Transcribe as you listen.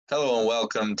Hello and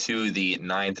welcome to the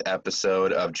 9th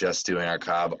episode of Just Doing Our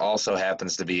Cobb. Also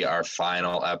happens to be our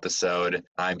final episode.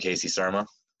 I'm Casey Surma.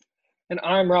 And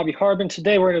I'm Robbie Harbin.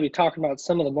 Today we're going to be talking about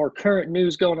some of the more current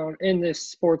news going on in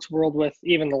this sports world with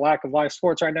even the lack of live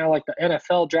sports right now, like the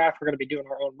NFL draft. We're going to be doing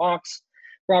our own mocks.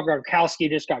 Rob Gronkowski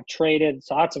just got traded,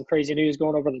 so that's some crazy news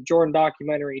going over the Jordan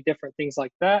documentary, different things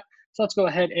like that. So let's go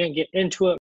ahead and get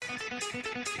into it.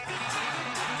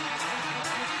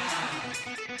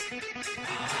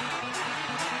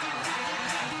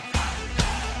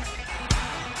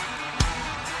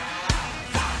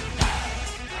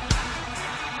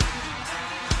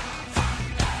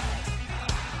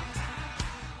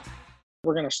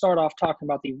 We're going to start off talking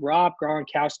about the Rob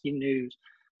Gronkowski news.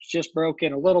 It's just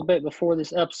broken a little bit before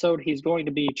this episode. He's going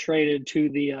to be traded to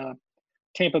the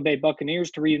Tampa Bay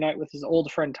Buccaneers to reunite with his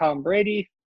old friend Tom Brady.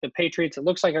 The Patriots, it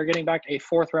looks like, are getting back a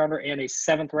 4th rounder and a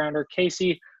 7th rounder.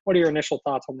 Casey, what are your initial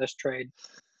thoughts on this trade?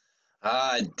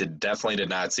 I definitely did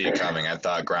not see it coming. I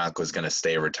thought Gronk was going to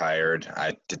stay retired.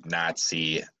 I did not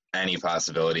see any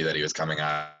possibility that he was coming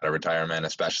out of retirement,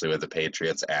 especially with the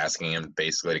Patriots asking him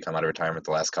basically to come out of retirement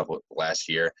last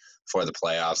year for the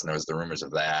playoffs, and there was the rumors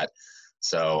of that.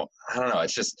 So I don't know.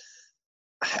 It's just,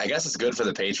 I guess it's good for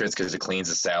the Patriots because it cleans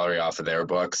the salary off of their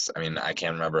books. I mean, I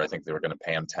can't remember. I think they were going to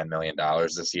pay him $10 million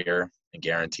this year in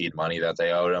guaranteed money that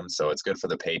they owed him. So it's good for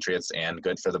the Patriots and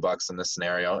good for the Bucs in this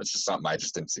scenario. It's just something I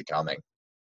just didn't see coming.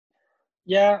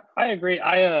 Yeah, I agree.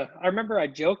 I remember I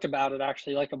joked about it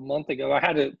actually like a month ago. I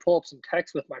had to pull up some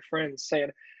texts with my friends saying,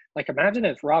 like, imagine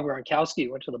if Rob Gronkowski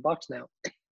went to the Bucs now.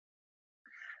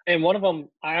 And one of them,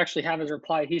 I actually have his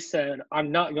reply. He said,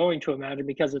 "I'm not going to imagine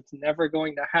because it's never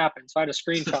going to happen." So I had to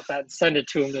screenshot that and send it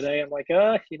to him today. I'm like,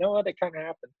 you know what? It kind of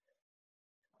happened.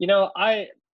 I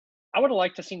would have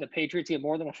liked to seen the Patriots get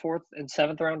more than a 4th and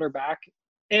 7th rounder back.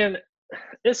 And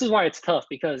this is why it's tough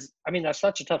because, I mean, that's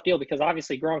such a tough deal because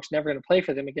obviously Gronk's never going to play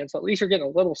for them again. So at least you're getting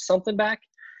a little something back.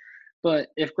 But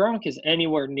if Gronk is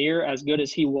anywhere near as good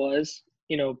as he was,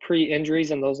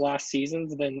 pre-injuries in those last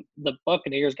seasons, then the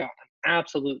Buccaneers got an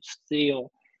absolute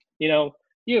steal. You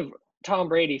have Tom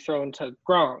Brady thrown to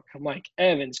Gronk, Mike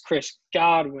Evans, Chris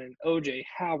Godwin, O.J.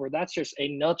 Howard. That's just a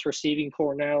nuts receiving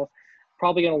core now.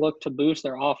 Probably going to look to boost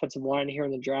their offensive line here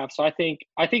in the draft. So I think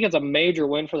it's a major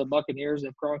win for the Buccaneers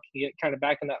if Gronk can get kind of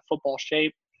back in that football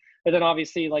shape. And then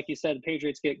obviously, like you said, the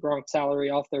Patriots get Gronk's salary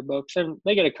off their books, and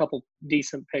they get a couple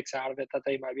decent picks out of it that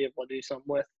they might be able to do something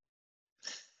with.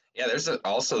 Yeah, there's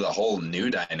also the whole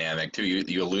new dynamic, too.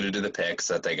 You alluded to the picks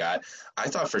that they got. I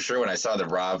thought for sure when I saw the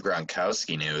Rob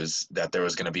Gronkowski news that there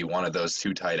was going to be one of those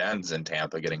 2 tight ends in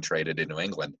Tampa getting traded to New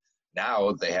England.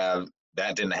 Now they have –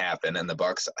 that didn't happen, and the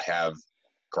Bucs have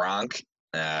Gronk,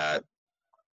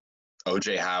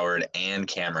 O.J. Howard, and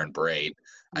Cameron Brate.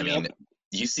 I mean,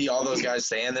 do you see all those guys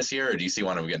staying this year, or do you see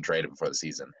one of them getting traded before the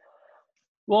season?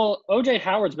 Well, O.J.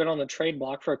 Howard's been on the trade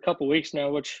block for a couple weeks now,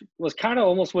 which was kind of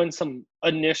almost when some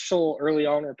initial early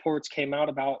on reports came out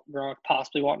about Gronk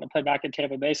possibly wanting to play back in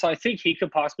Tampa Bay. So I think he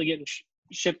could possibly get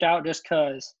shipped out just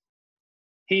because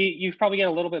you probably get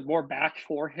a little bit more back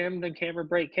for him than Cameron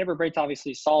Brate. Cameron Brate's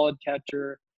obviously solid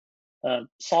catcher,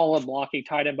 solid blocking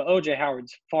tight end, but O.J.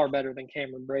 Howard's far better than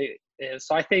Cameron Brate is.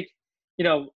 So I think,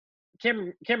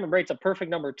 Cameron Brate's a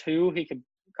perfect number 2. He could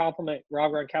complement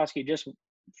Rob Gronkowski just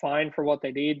fine for what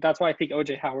they need. That's why I think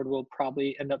O.J. Howard will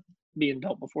probably end up being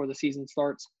dealt before the season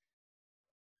starts.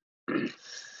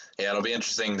 Yeah, it'll be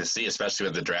interesting to see, especially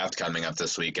with the draft coming up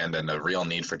this weekend and the real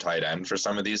need for tight end for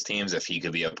some of these teams, if he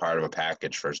could be a part of a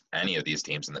package for any of these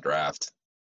teams in the draft.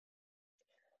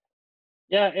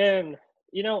 Yeah, and,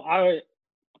 I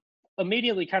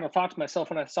immediately kind of thought to myself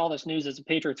when I saw this news as a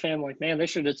Patriots fan, like, man, they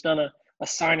should have done a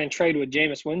sign and trade with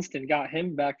Jameis Winston, got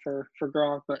him back for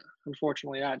Gronk, but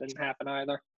unfortunately that didn't happen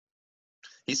either.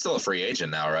 He's still a free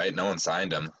agent now, right? No one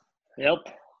signed him. Yep.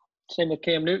 Same with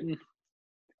Cam Newton.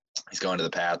 He's going to the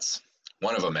Pats.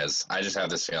 One of them is. I just have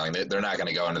this feeling they're not going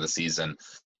to go into the season,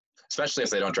 especially if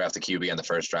they don't draft a QB in the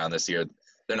first round this year.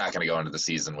 They're not going to go into the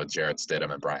season with Jarrett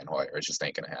Stidham and Brian Hoyer. It just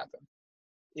ain't going to happen.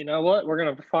 You know what? We're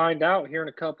going to find out here in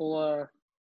a couple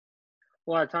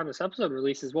by the time this episode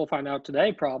releases, we'll find out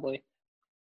today probably.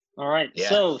 All right. Yeah.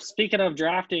 So speaking of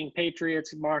drafting,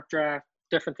 Patriots, mock draft,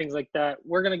 different things like that,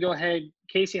 we're going to go ahead.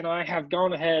 Casey and I have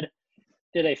gone ahead,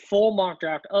 did a full mock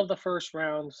draft of the first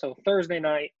round. So Thursday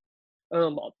night,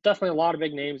 definitely a lot of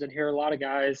big names in here, a lot of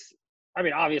guys. I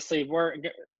mean, obviously,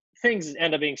 things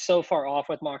end up being so far off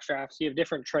with mock drafts. You have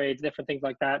different trades, different things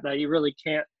like that you really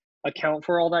can't account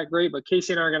for all that great. But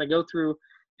Casey and I are going to go through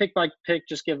pick by pick,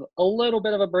 just give a little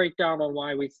bit of a breakdown on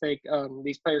why we think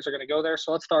these players are going to go there.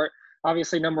 So let's start.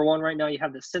 Obviously, number 1 right now, you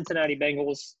have the Cincinnati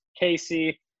Bengals.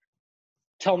 Casey,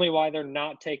 Tell me why they're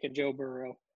not taking Joe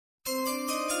Burrow.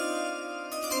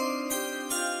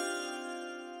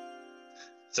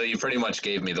 So you pretty much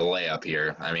gave me the layup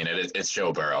here. I mean, it's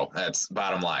Joe Burrow. That's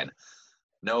bottom line.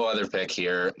 No other pick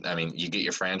here. I mean, you get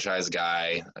your franchise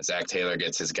guy. Zach Taylor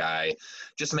gets his guy.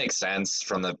 Just makes sense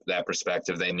from that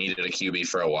perspective. They needed a QB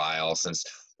for a while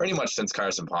pretty much since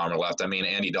Carson Palmer left. I mean,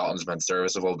 Andy Dalton's been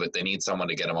serviceable, but they need someone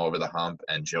to get him over the hump,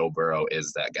 and Joe Burrow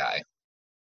is that guy.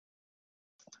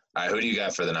 All right, who do you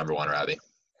got for the number one, Robbie?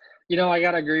 I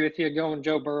got to agree with you going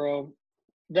Joe Burrow.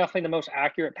 Definitely the most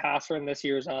accurate passer in this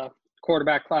year's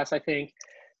quarterback class, I think.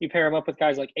 You pair him up with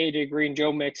guys like A.J. Green,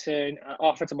 Joe Mixon,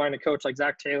 offensive-minded coach like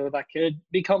Zach Taylor, that could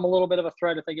become a little bit of a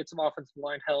threat if they get some offensive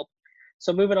line help.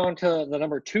 So moving on to the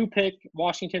number 2 pick,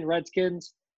 Washington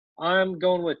Redskins. I'm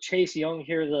going with Chase Young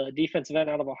here, the defensive end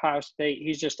out of Ohio State.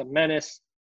 He's just a menace,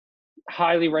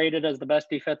 highly rated as the best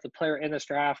defensive player in this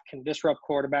draft, can disrupt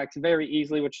quarterbacks very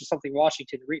easily, which is something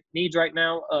Washington needs right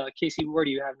now. Casey, where do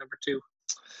you have number 2?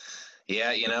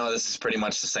 Yeah, this is pretty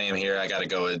much the same here. I got to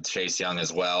go with Chase Young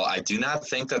as well. I do not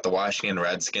think that the Washington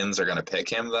Redskins are going to pick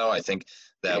him, though. I think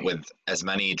that with as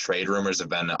many trade rumors have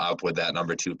been up with that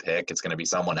number 2 pick, it's going to be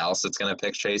someone else that's going to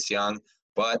pick Chase Young.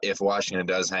 But if Washington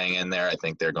does hang in there, I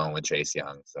think they're going with Chase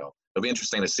Young. So it'll be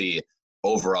interesting to see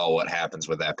overall what happens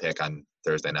with that pick on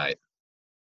Thursday night.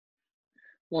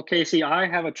 Well, Casey, I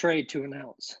have a trade to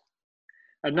announce.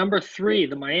 At number 3,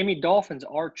 the Miami Dolphins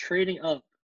are trading up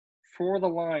for the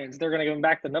Lions. They're going to go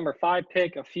back to number 5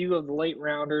 pick, a few of the late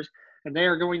rounders, and they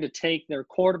are going to take their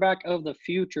quarterback of the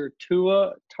future,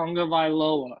 Tua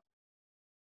Tagovailoa.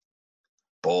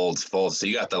 Bold. So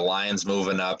you got the Lions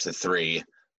moving up to 3,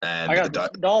 and I got the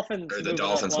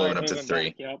Dolphins moving up to 3.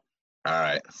 Back, yep. All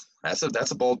right,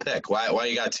 that's a bold pick. Why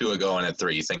you got Tua going at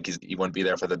 3? You think he wouldn't be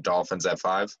there for the Dolphins at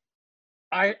 5?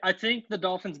 I think the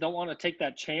Dolphins don't want to take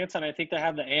that chance, and I think they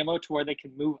have the ammo to where they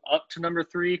can move up to number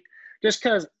 3. Just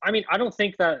because, I don't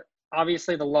think that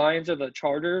obviously the Lions or the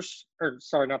Chargers, or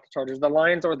sorry, not the Chargers, the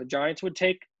Lions or the Giants would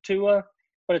take Tua,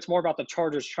 but it's more about the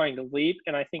Chargers trying to leap,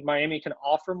 and I think Miami can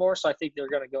offer more, so I think they're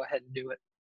going to go ahead and do it.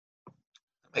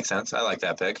 Makes sense. I like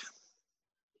that pick.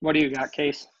 What do you got,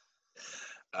 Case?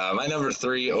 My number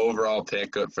 3 overall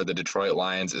pick for the Detroit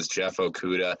Lions is Jeff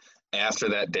Okudah. After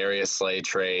that Darius Slay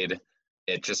trade,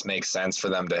 it just makes sense for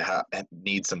them to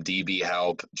need some DB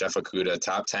help. Jeff Okudah,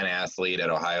 top 10 athlete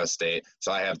at Ohio State.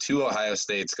 So I have 2 Ohio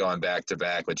States going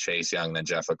back-to-back with Chase Young, then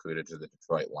Jeff Okudah to the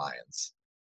Detroit Lions.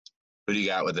 Who do you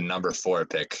got with the number 4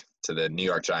 pick to the New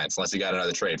York Giants? Unless you got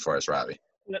another trade for us, Robbie.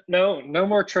 No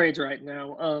more trades right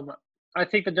now. I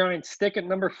think the Giants stick at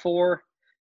number 4.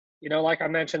 Like I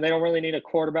mentioned, they don't really need a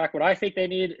quarterback. What I think they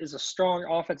need is a strong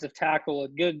offensive tackle, a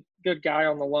good guy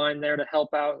on the line there to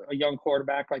help out a young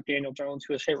quarterback like Daniel Jones,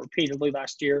 who was hit repeatedly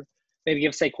last year. Maybe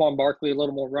give Saquon Barkley a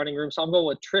little more running room. So I'm going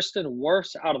with Tristan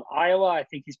Wirfs out of Iowa. I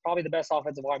think he's probably the best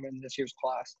offensive lineman in this year's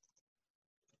class.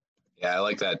 Yeah, I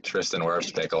like that Tristan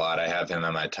Wirfs pick a lot. I have him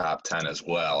in my top 10 as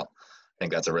well. I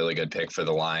think that's a really good pick for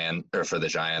the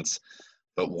Giants.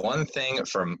 But one thing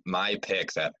from my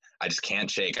pick that I just can't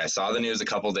shake. I saw the news a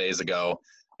couple days ago.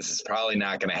 This is probably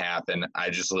not going to happen. I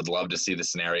just would love to see the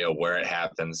scenario where it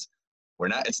happens.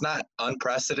 It's not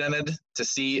unprecedented to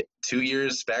see 2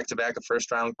 years back-to-back of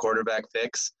first-round quarterback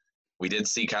picks. We did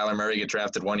see Kyler Murray get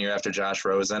drafted 1 year after Josh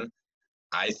Rosen.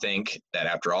 I think that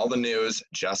after all the news,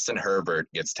 Justin Herbert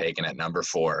gets taken at number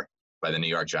 4 by the New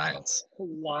York Giants.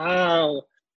 Wow.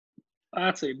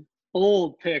 That's a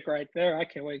bold pick right there. I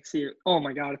can't wait to see it. Oh,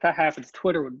 my God. If that happens,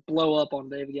 Twitter would blow up on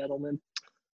David Gettleman.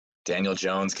 Daniel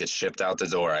Jones gets shipped out the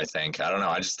door, I think. I don't know.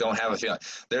 I just don't have a feeling.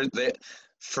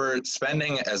 For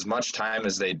spending as much time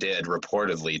as they did,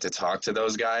 reportedly, to talk to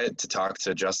those guys, to talk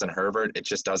to Justin Herbert, it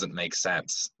just doesn't make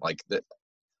sense.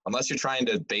 Unless you're trying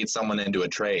to bait someone into a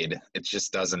trade, it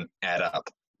just doesn't add up.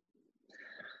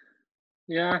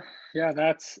 Yeah,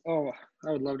 I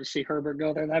would love to see Herbert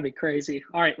go there. That'd be crazy.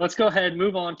 All right, let's go ahead and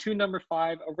move on to number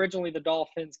 5. Originally the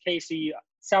Dolphins. Casey,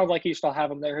 sounds like you still have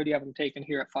them there. Who do you have them taken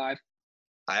here at 5?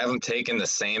 I have them taken the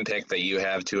same pick that you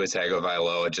have, Tua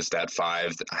Tagovailoa, just at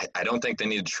 5. I don't think they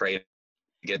need to trade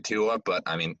to get Tua, but,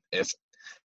 if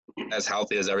as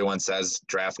healthy as everyone says,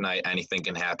 draft night, anything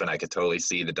can happen. I could totally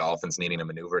see the Dolphins needing a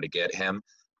maneuver to get him.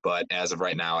 But as of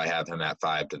right now, I have him at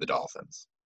 5 to the Dolphins.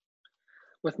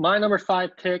 With my number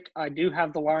 5 pick, I do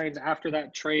have the Lions after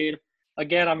that trade.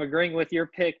 Again, I'm agreeing with your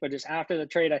pick, but just after the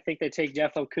trade, I think they take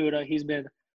Jeff Okudah. He's been,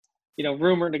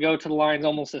 rumored to go to the Lions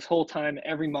almost this whole time.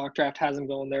 Every mock draft has him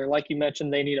going there. Like you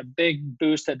mentioned, they need a big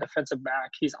boost at defensive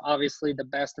back. He's obviously the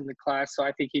best in the class, so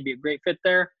I think he'd be a great fit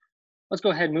there. Let's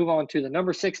go ahead and move on to the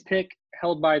number 6 pick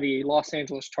held by the Los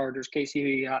Angeles Chargers. Casey, who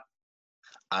you got?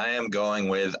 I am going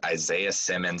with Isaiah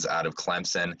Simmons out of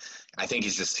Clemson. I think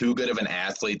he's just too good of an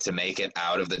athlete to make it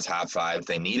out of the top 5.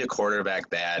 They need a quarterback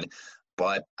bad,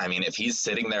 but I mean, if he's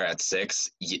sitting there at 6,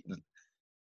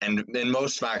 and in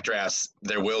most mock drafts,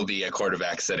 there will be a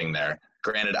quarterback sitting there.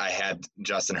 Granted, I had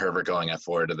Justin Herbert going at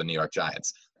 4 to the New York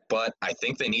Giants, but I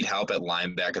think they need help at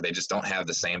linebacker. They just don't have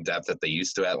the same depth that they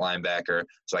used to at linebacker,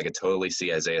 so I could totally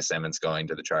see Isaiah Simmons going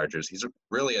to the Chargers. He's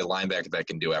really a linebacker that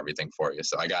can do everything for you,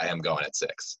 so I got him going at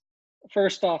 6.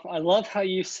 First off, I love how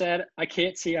you said I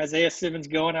can't see Isaiah Simmons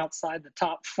going outside the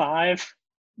top 5,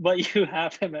 but you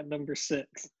have him at number 6.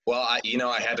 Well, I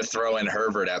had to throw in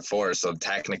Herbert at 4, so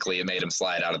technically it made him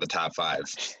slide out of the top 5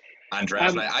 on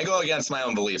draft night. I go against my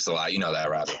own beliefs a lot. You know that,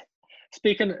 Robbie.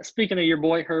 Speaking of your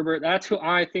boy Herbert, that's who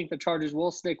I think the Chargers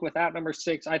will stick with at number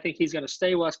 6. I think he's going to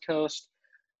stay West Coast.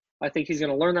 I think he's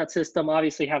going to learn that system,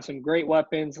 obviously have some great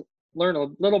weapons, learn a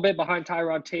little bit behind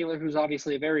Tyrod Taylor, who's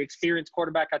obviously a very experienced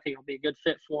quarterback. I think it'll be a good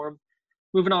fit for him.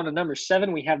 Moving on to number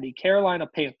 7, we have the Carolina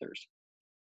Panthers.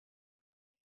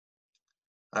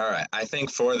 All right. I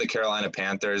think for the Carolina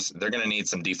Panthers, they're going to need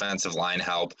some defensive line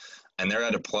help, and they're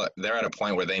at a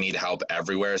point where they need help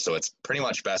everywhere, so it's pretty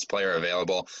much best player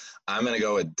available. I'm going to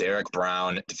go with Derek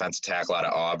Brown, defensive tackle out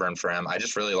of Auburn for him. I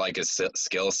just really like his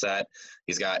skill set.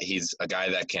 He's a guy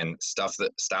that can stop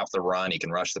the run. He can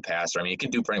rush the passer. I mean, he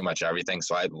can do pretty much everything,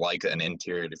 so I'd like an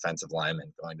interior defensive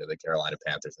lineman going to the Carolina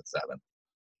Panthers at 7.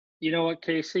 You know what,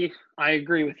 Casey? I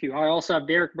agree with you. I also have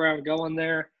Derek Brown going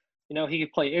there. He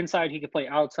could play inside, he could play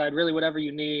outside, really whatever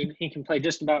you need. He can play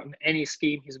just about in any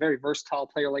scheme. He's a very versatile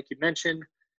player, like you mentioned.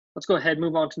 Let's go ahead and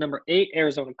move on to number 8,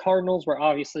 Arizona Cardinals, where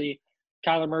obviously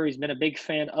Kyler Murray's been a big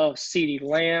fan of CeeDee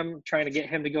Lamb, trying to get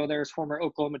him to go there. His former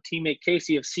Oklahoma teammate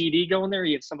Casey of CD going there. Or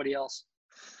you have somebody else?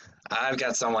 I've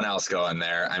got someone else going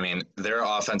there. I mean, their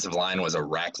offensive line was a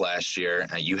wreck last year.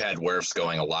 You had Wirfs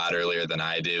going a lot earlier than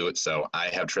I do, so I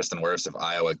have Tristan Wirfs of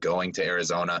Iowa going to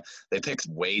Arizona. They picked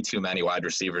way too many wide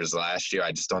receivers last year.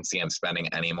 I just don't see him spending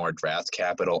any more draft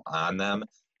capital on them.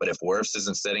 But if Wirfs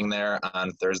isn't sitting there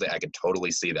on Thursday, I could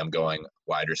totally see them going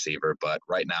wide receiver. But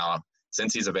right now,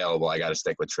 since he's available, I got to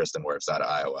stick with Tristan Wirfs out of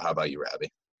Iowa. How about you,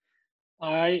 Robbie?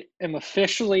 I am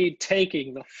officially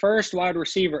taking the first wide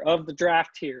receiver of the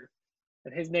draft here,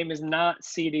 and his name is not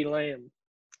CeeDee Lamb.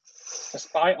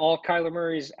 Despite all Kyler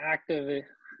Murray's active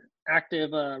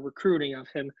recruiting of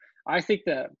him, I think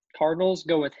the Cardinals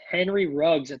go with Henry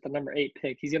Ruggs at the number 8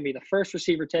 pick. He's going to be the first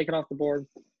receiver taken off the board.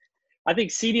 I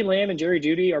think CeeDee Lamb and Jerry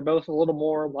Jeudy are both a little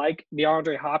more like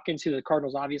DeAndre Hopkins, who the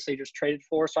Cardinals obviously just traded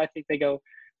for. So I think they go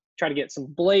try to get some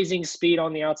blazing speed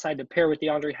on the outside to pair with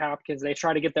DeAndre Hopkins. They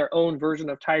try to get their own version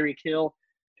of Tyreek Hill.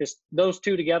 Just those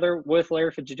two together with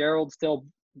Larry Fitzgerald still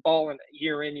balling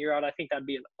year in, year out. I think that'd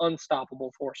be an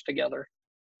unstoppable force together.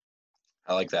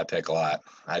 I like that pick a lot.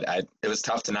 It was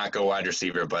tough to not go wide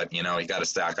receiver, but, you got to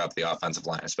stack up the offensive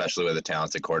line, especially with a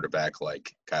talented quarterback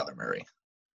like Kyler Murray.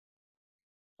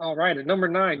 All right, at number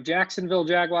 9, Jacksonville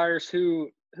Jaguars,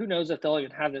 who knows if they'll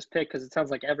even have this pick, because it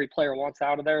sounds like every player wants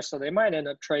out of there, so they might end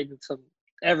up trading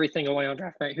everything away on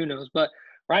draft night. Who knows? But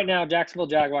right now, Jacksonville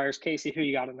Jaguars. Casey, who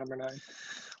you got at number 9?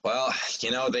 Well,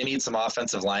 they need some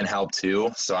offensive line help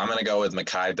too, so I'm going to go with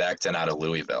Mekhi Becton out of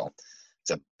Louisville.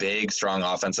 It's a big, strong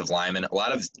offensive lineman. A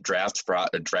lot of draft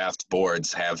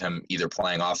boards have him either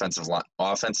playing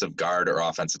offensive guard or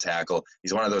offensive tackle.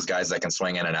 He's one of those guys that can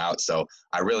swing in and out, so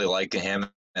I really like him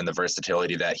and the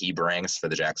versatility that he brings for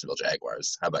the Jacksonville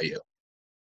Jaguars. How about you?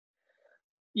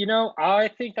 I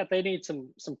think that they need some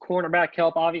cornerback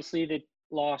help. Obviously, they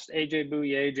lost A.J.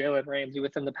 Bouye, Jalen Ramsey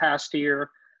within the past year.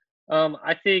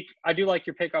 I think I do like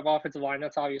your pick of offensive line.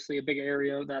 That's obviously a big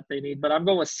area that they need. But I'm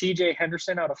going with C.J.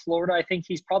 Henderson out of Florida. I think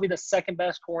he's probably the second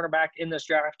best cornerback in this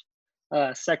draft,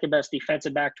 second best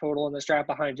defensive back total in this draft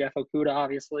behind Jeff Okudah,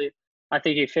 obviously. I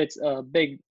think he fits a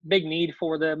big need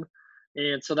for them.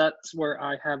 And so that's where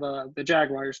I have the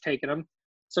Jaguars taking him.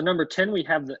 So number 10, we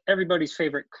have everybody's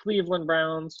favorite Cleveland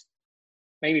Browns.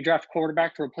 Maybe draft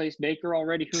quarterback to replace Baker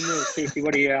already. Who knows, Casey?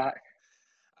 What do you got?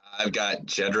 I've got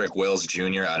Jedrick Wills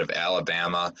Jr. out of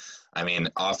Alabama. I mean,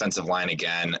 offensive line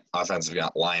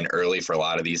early for a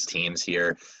lot of these teams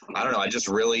here. I don't know. I just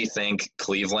really think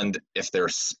Cleveland, if they're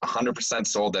 100%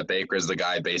 sold that Baker is the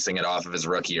guy, basing it off of his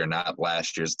rookie or not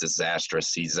last year's disastrous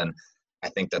season, I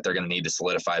think that they're going to need to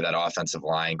solidify that offensive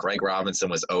line. Greg Robinson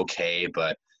was okay,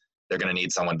 but they're going to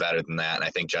need someone better than that, and I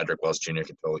think Jedrick Wills Jr.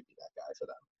 can totally be that guy for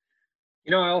them.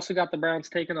 I also got the Browns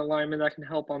taking a lineman that can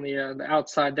help on the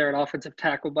outside there at offensive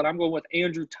tackle, but I'm going with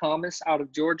Andrew Thomas out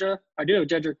of Georgia. I do have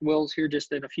Jedrick Wills here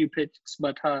just in a few picks,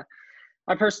 but I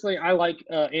like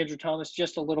Andrew Thomas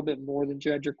just a little bit more than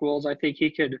Jedrick Wills. I think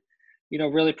he could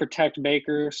really protect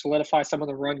Baker, solidify some of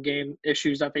the run game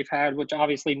issues that they've had, which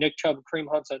obviously Nick Chubb and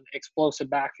Kareem Hunt's an explosive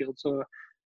backfield. So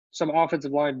some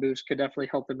offensive line boost could definitely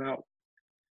help them out.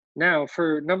 Now,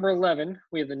 for number 11,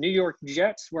 we have the New York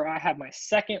Jets, where I have my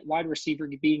second wide receiver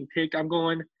being picked. I'm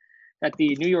going that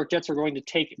the New York Jets are going to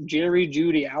take Jerry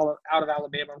Jeudy out of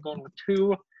Alabama. I'm going with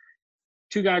two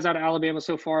guys out of Alabama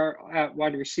so far at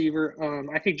wide receiver.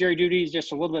 I think Jerry Jeudy is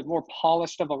just a little bit more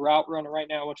polished of a route runner right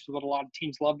now, which is what a lot of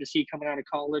teams love to see coming out of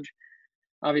college.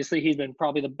 Obviously, he's been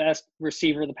probably the best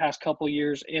receiver the past couple of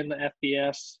years in the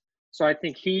FBS. So I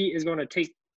think he is going to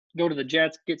go to the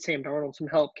Jets, get Sam Darnold some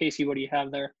help. Casey, what do you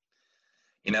have there?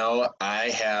 I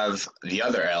have the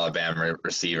other Alabama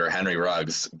receiver, Henry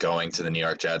Ruggs, going to the New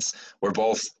York Jets. We're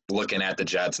both looking at the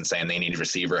Jets and saying they need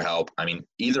receiver help. I mean,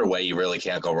 either way, you really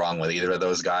can't go wrong with either of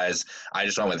those guys. I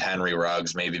just went with Henry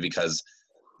Ruggs, maybe because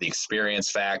the experience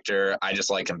factor. I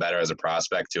just like him better as a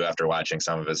prospect, too, after watching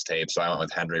some of his tape. So I went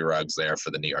with Henry Ruggs there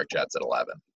for the New York Jets at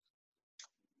 11.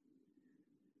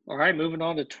 All right, moving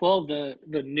on to 12,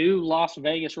 the new Las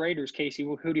Vegas Raiders. Casey,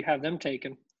 who do you have them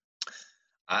taking?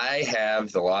 I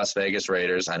have the Las Vegas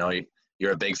Raiders. I know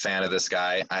you're a big fan of this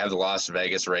guy. I have the Las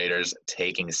Vegas Raiders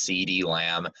taking CeeDee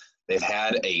Lamb. They've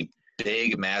had a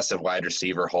big, massive wide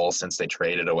receiver hole since they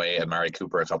traded away Amari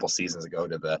Cooper a couple seasons ago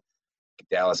to the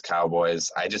Dallas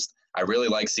Cowboys. I really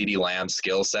like CeeDee Lamb's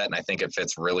skill set, and I think it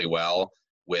fits really well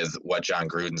with what John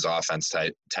Gruden's offense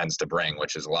tends to bring,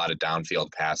 which is a lot of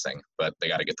downfield passing. But they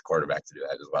got to get the quarterback to do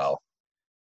that as well.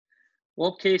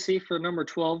 Well, Casey, for number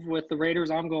 12 with the Raiders,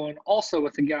 I'm going also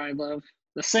with the guy I love,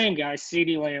 the same guy,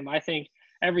 CeeDee Lamb. I think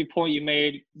every point you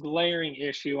made, glaring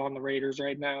issue on the Raiders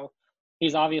right now.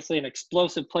 He's obviously an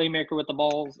explosive playmaker with the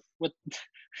balls.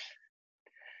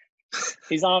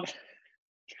 He's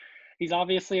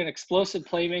obviously an explosive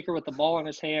playmaker with the ball in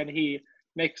his hand. He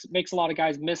makes a lot of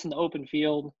guys miss in the open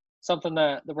field, something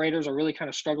that the Raiders are really kind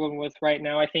of struggling with right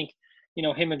now. I think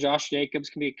him and Josh Jacobs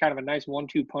can be kind of a nice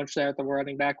 1-2 punch there at the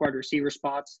running back wide receiver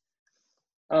spots.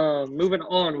 Moving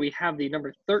on, we have the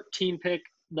number 13 pick,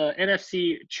 the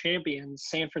NFC champions,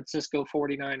 San Francisco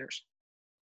 49ers.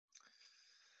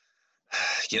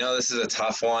 This is a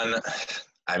tough one.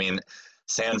 I mean,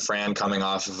 San Fran coming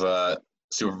off of a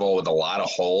Super Bowl with a lot of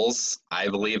holes, I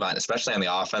believe, especially on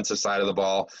the offensive side of the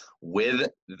ball. With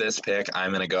this pick,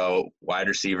 I'm going to go wide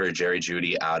receiver Jerry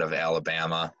Jeudy out of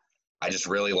Alabama. I just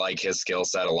really like his skill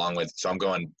set so I'm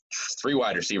going 3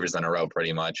 wide receivers in a row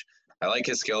pretty much. I like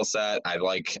his skill set. I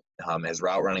like his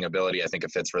route running ability. I think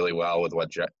it fits really well with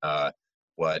what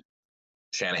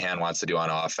Shanahan wants to do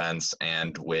on offense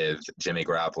and with Jimmy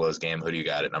Garoppolo's game. Who do you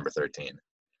got at number 13?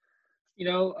 The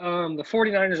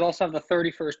 49ers also have the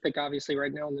 31st pick, obviously,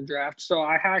 right now in the draft. So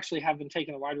I actually have been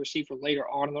taking a wide receiver later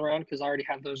on in the round because I already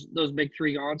have those big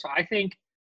 3 gone. So I think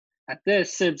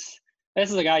since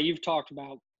this is a guy you've talked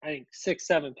about, I think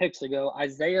 6-7 picks ago,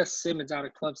 Isaiah Simmons out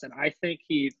of Clemson. I think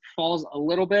he falls a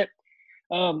little bit.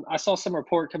 I saw some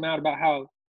report come out about how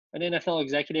an NFL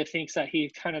executive thinks that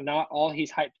he's kind of not all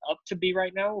he's hyped up to be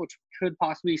right now, which could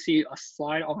possibly see a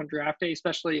slide on draft day,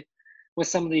 especially with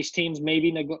some of these teams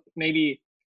maybe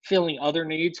filling other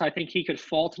needs. So I think he could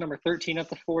fall to number 13 at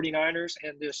the 49ers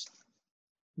and just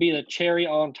be the cherry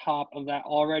on top of that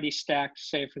already stacked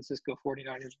San Francisco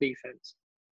 49ers defense.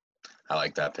 I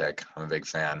like that pick. I'm a big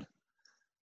fan.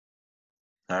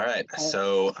 All right,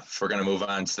 so if we're going to move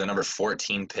on to the number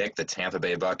 14 pick, the Tampa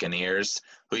Bay Buccaneers.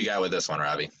 Who you got with this one,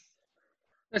 Robbie?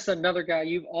 This is another guy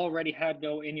you've already had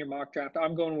go in your mock draft.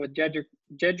 I'm going with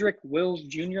Jedrick Wills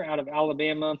Jr. out of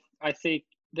Alabama. I think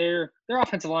their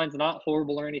offensive line's not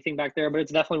horrible or anything back there, but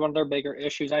it's definitely one of their bigger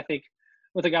issues. I think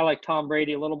with a guy like Tom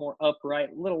Brady, a little more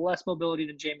upright, a little less mobility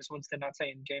than Jameis Winston. Not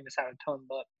saying Jameis had a ton,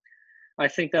 but I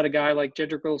think that a guy like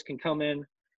Jedrick Wills can come in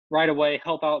right away,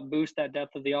 help out, boost that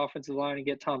depth of the offensive line, and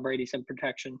get Tom Brady some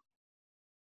protection.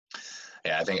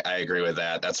 Yeah, I think I agree with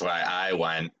that. That's why I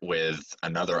went with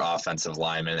another offensive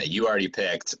lineman that you already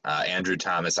picked, Andrew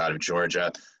Thomas out of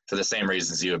Georgia, for the same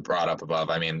reasons you had brought up above.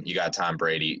 I mean, you got Tom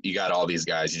Brady. You got all these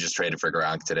guys. You just traded for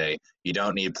Gronk today. You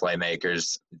don't need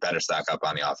playmakers. Better stock up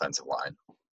on the offensive line.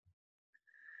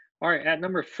 All right, at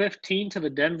number 15 to the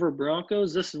Denver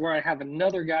Broncos, this is where I have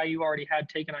another guy you already had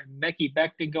taken. I'm Mekhi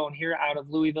Becton going here out of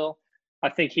Louisville. I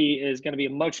think he is going to be a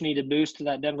much-needed boost to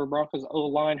that Denver Broncos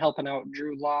O-line, helping out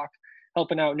Drew Lock,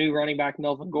 helping out new running back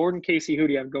Melvin Gordon. Casey, who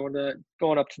do you have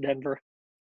going up to Denver?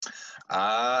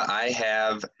 I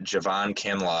have Javon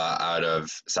Kinlaw out of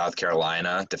South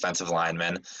Carolina, defensive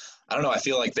lineman. I don't know. I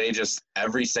feel like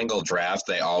every single draft,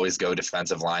 they always go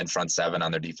defensive line, front 7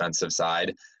 on their defensive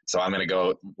side. So I'm going to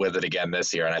go with it again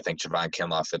this year, and I think Javon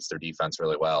Kinlaw fits their defense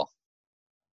really well.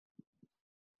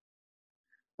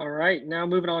 All right, now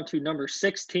moving on to number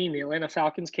 16, the Atlanta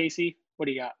Falcons. Casey, what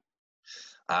do you got?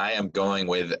 I am going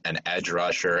with an edge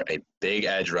rusher, a big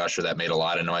edge rusher that made a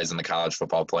lot of noise in the college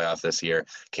football playoff this year.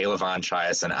 Kayvon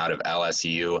Chiasen out of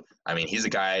LSU. I mean, he's a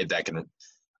guy that can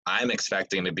 – I'm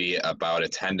expecting to be about a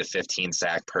 10 to 15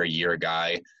 sack per year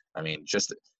guy. I mean,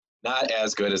 just not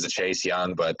as good as a Chase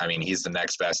Young, but, I mean, he's the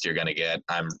next best you're going to get.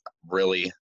 I'm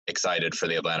really excited for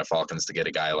the Atlanta Falcons to get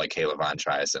a guy like Kayvon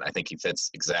Chiasen. I think he fits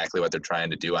exactly what they're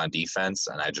trying to do on defense,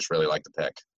 and I just really like the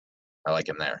pick. I like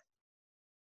him there.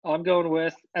 I'm going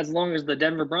with, as long as the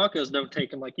Denver Broncos don't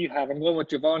take him like you have, I'm going with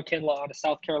Javon Kinlaw out of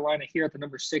South Carolina here at the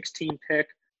number 16 pick.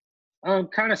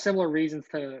 Kind of similar reasons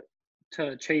to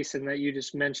Chasen that you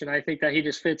just mentioned. I think that he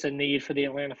just fits a need for the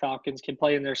Atlanta Falcons, can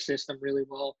play in their system really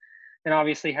well, and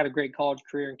obviously had a great college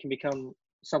career and can become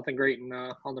something great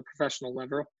on the professional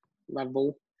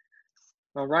level.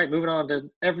 All right, moving on to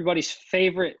everybody's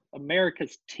favorite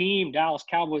America's team, Dallas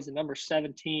Cowboys at number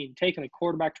 17, taking a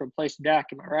quarterback to replace Dak.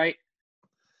 Am I right?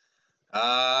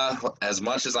 As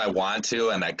much as I want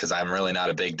to, and because I'm really not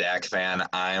a big Dak fan,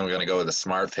 I am going to go with a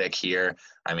smart pick here.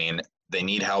 I mean, they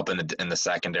need help in the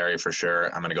secondary for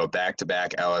sure. I'm going to go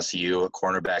back-to-back LSU,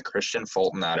 cornerback Christian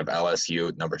Fulton out of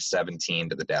LSU, number 17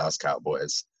 to the Dallas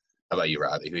Cowboys. How about you,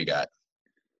 Robbie? Who you got?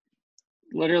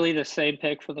 Literally the same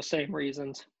pick for the same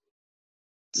reasons.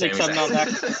 Same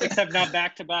except not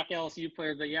back-to-back LSU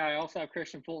players. But, yeah, I also have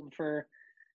Christian Fulton for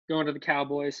going to the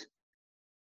Cowboys.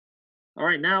 All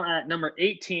right, now at number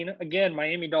 18, again,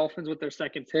 Miami Dolphins with their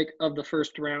second pick of the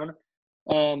first round.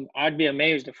 I'd be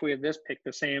amazed if we have this pick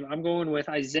the same. I'm going with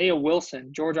Isaiah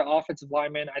Wilson, Georgia offensive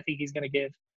lineman. I think he's going to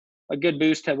give a good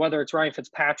boost to whether it's Ryan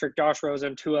Fitzpatrick, Josh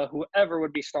Rosen, Tua, whoever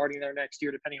would be starting there next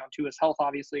year, depending on Tua's health,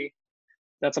 obviously.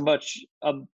 That's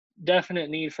a definite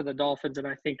need for the Dolphins, and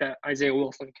I think that Isaiah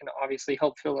Wilson can obviously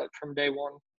help fill it from day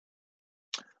one.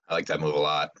 I like that move a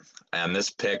lot. And this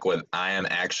pick I am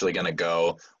actually going to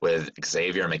go with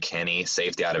Xavier McKinney,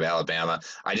 safety out of Alabama.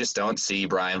 I just don't see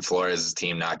Brian Flores'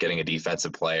 team not getting a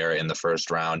defensive player in the first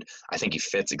round. I think he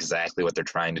fits exactly what they're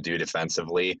trying to do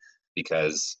defensively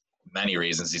because many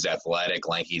reasons. He's athletic,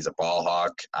 lanky, he's a ball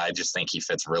hawk. I just think he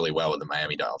fits really well with the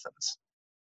Miami Dolphins.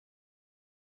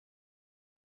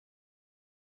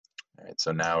 All right,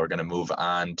 so now we're going to move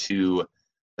on to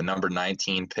the number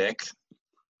 19 pick.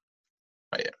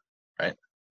 Right?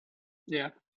 Yeah.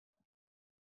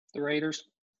 The Raiders.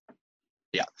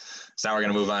 Yeah. So now we're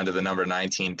going to move on to the number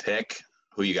 19 pick.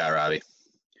 Who you got, Robbie?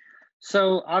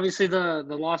 So obviously the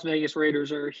Las Vegas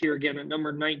Raiders are here again at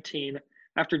number 19.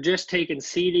 After just taking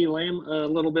CeeDee Lamb a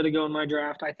little bit ago in my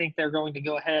draft, I think they're going to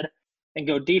go ahead and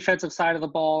go defensive side of the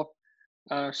ball.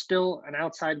 Still an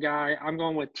outside guy. I'm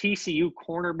going with TCU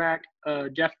cornerback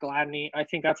Jeff Gladney. I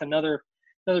think that's another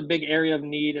big area of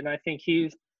need, and I think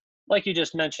he's, like you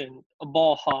just mentioned, a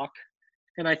ball hawk,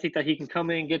 and I think that he can come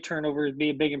in, get turnovers, be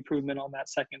a big improvement on that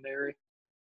secondary.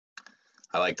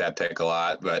 I like that pick a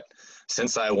lot, but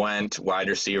since I went wide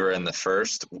receiver in the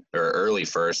first or early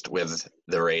first with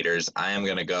the Raiders, I am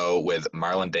going to go with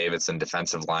Marlon Davidson,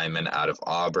 defensive lineman out of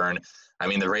Auburn. I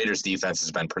mean, the Raiders defense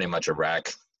has been pretty much a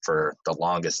wreck for the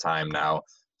longest time now.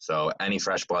 So any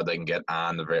fresh blood they can get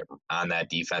on that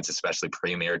defense, especially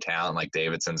premier talent like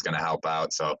Davidson's going to help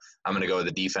out. So I'm going to go with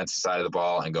the defensive side of the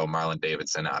ball and go Marlon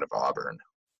Davidson out of Auburn.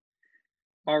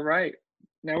 All right.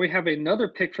 Now we have another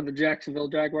pick for the Jacksonville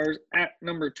Jaguars at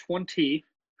number 20.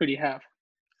 Who do you have?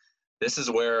 This is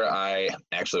where I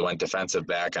actually went defensive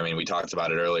back. I mean, we talked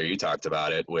about it earlier. You talked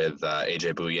about it with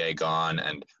A.J. Bouye gone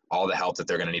and all the help that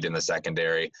they're going to need in the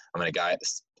secondary. I'm going to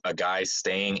a guy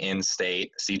staying in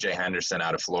state, C.J. Henderson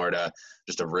out of Florida,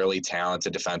 just a really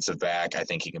talented defensive back. I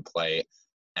think he can play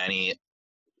any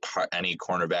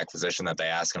cornerback position that they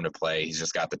ask him to play. He's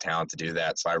just got the talent to do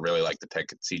that. So I really like to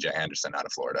pick C.J. Henderson out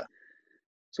of Florida.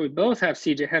 So we both have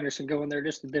C.J. Henderson going there,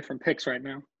 just the different picks right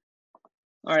now.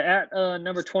 All right, at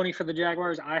number 20 for the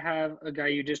Jaguars, I have a guy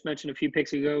you just mentioned a few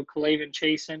picks ago, K'Lavon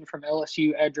Chaisson from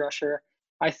LSU, edge rusher.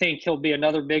 I think he'll be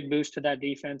another big boost to that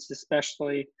defense,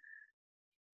 especially –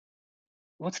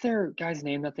 what's their guy's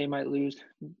name that they might lose?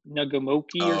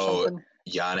 Nagomoki or something?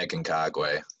 Yannick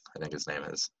Ngakoue, I think his name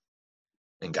is.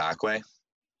 Ngakoue?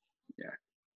 Yeah.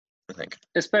 I think.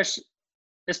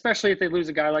 Especially if they lose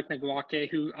a guy like Ngakoue,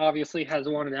 who obviously has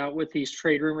wanted out with these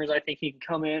trade rumors. I think he can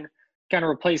come in, kind of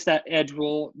replace that edge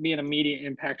role, be an immediate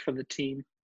impact for the team.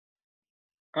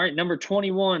 All right, number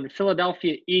 21,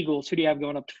 Philadelphia Eagles. Who do you have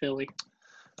going up to Philly?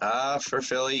 For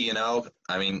Philly,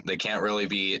 I mean, they can't really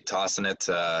be tossing it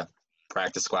to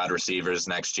practice squad receivers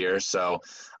next year. So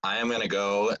I am going to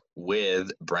go with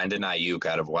Brendan Ayuk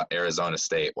out of Arizona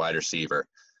State, wide receiver.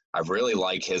 I really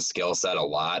like his skill set a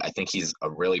lot. I think he's a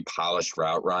really polished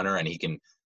route runner, and he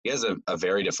has a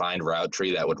very defined route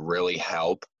tree that would really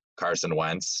help Carson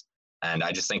Wentz. And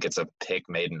I just think it's a pick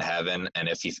made in heaven. And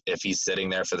if he's sitting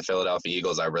there for the Philadelphia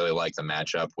Eagles, I really like the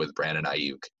matchup with Brandon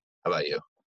Ayuk. How about you?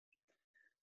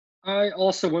 I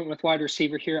also went with wide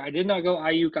receiver here. I did not go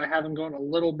Ayuk. I have him going a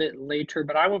little bit later,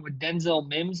 but I went with Denzel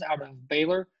Mims out of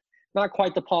Baylor. Not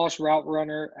quite the polished route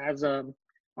runner as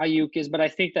Ayuk is, but I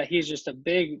think that he's just a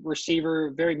big receiver,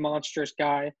 very monstrous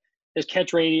guy. His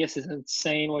catch radius is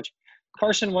insane, which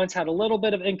Carson Wentz had a little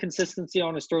bit of inconsistency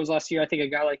on his throws last year. I think a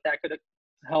guy like that could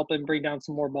help him bring down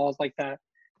some more balls like that.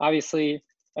 Obviously,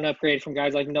 an upgrade from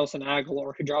guys like Nelson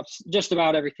Aguilar, who drops just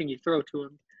about everything you throw to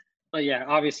him. But yeah,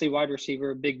 obviously wide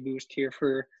receiver, a big boost here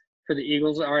for the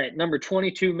Eagles. All right, number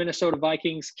 22, Minnesota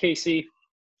Vikings. Casey,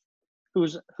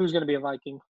 who's going to be a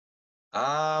Viking?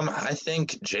 I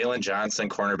think Jalen Johnson,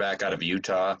 cornerback out of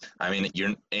Utah. I mean,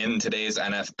 you're in today's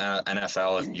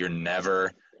NFL, you're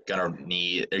never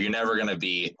gonna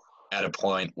be at a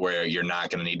point where you're not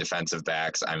gonna need defensive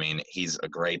backs. I mean, he's a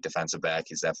great defensive back.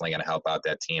 He's definitely gonna help out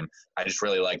that team. I just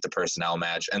really like the personnel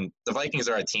match, and the Vikings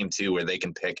are a team too where they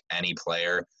can pick any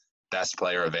player, best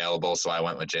player available. So I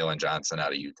went with Jalen Johnson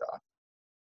out of Utah.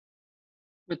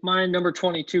 With my number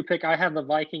 22 pick, I have the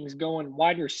Vikings going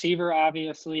wide receiver,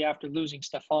 obviously, after losing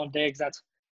Stephon Diggs.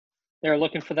 They're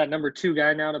looking for that number 2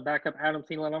 guy now to back up Adam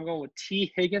Thielen. I'm going with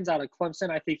T. Higgins out of Clemson.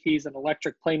 I think he's an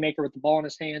electric playmaker with the ball in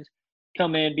his hands.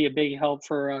 Come in, be a big help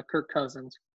for Kirk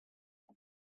Cousins.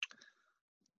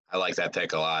 I like that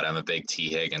pick a lot. I'm a big T.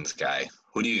 Higgins guy.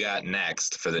 Who do you got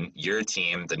next for your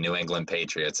team, the New England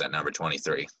Patriots, at number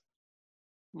 23?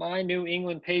 My New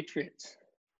England Patriots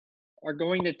are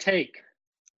going to take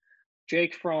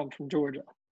Jake Fromm from Georgia.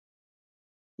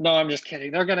 No, I'm just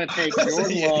kidding. They're going to take Jordan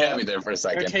Love. You had me there for a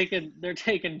second. They're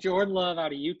taking Jordan Love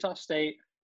out of Utah State.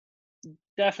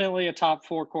 Definitely a top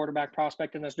 4 quarterback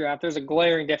prospect in this draft. There's a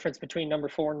glaring difference between number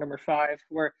 4 and number 5,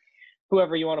 where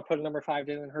whoever you want to put at number 5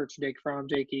 didn't hurt Jake Fromm,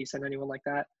 Jake Eason, anyone like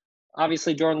that.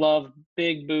 Obviously, Jordan Love,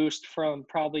 big boost from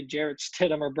probably Jarrett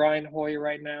Stidham or Brian Hoyer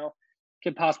right now.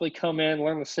 Could possibly come in,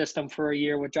 learn the system for a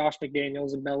year with Josh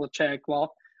McDaniels and Belichick,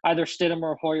 while either Stidham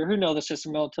or Hoyer, who know the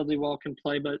system relatively well, can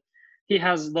play, but he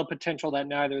has the potential that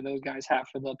neither of those guys have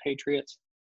for the Patriots.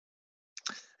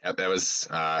 Yep, that was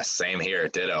same here,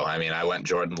 ditto. I mean, I went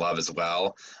Jordan Love as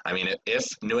well. I mean, if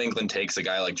New England takes a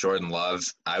guy like Jordan Love,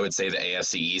 I would say the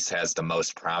AFC East has the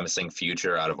most promising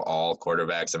future out of all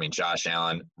quarterbacks. I mean, Josh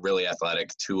Allen, really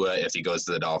athletic. Tua, if he goes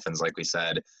to the Dolphins, like we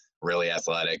said, really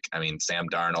athletic. I mean, Sam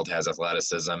Darnold has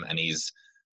athleticism, and he's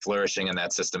flourishing in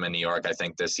that system in New York, I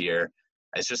think, this year.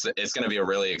 It's going to be a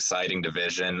really exciting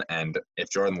division, and if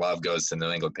Jordan Love goes to New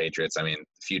England Patriots, I mean,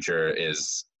 the future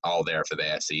is all there for the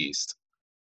AFC East.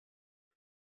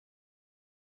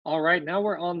 All right, now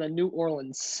we're on the New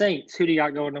Orleans Saints. Who do you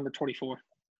got going number 24?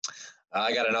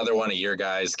 I got another one of your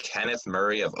guys, Kenneth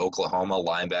Murray of Oklahoma,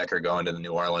 linebacker, going to the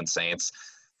New Orleans Saints.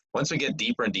 Once we get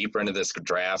deeper and deeper into this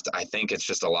draft, I think it's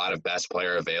just a lot of best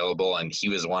player available, and he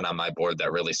was one on my board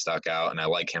that really stuck out, and I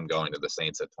like him going to the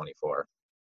Saints at 24.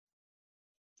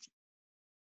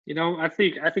 You know, I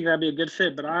think that'd be a good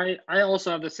fit, but I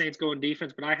also have the Saints going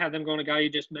defense, but I have them going a guy you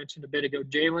just mentioned a bit ago,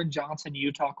 Jalen Johnson,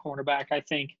 Utah cornerback. I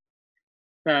think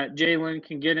that Jalen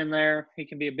can get in there. He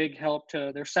can be a big help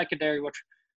to their secondary, which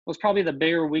was probably the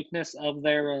bigger weakness of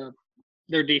their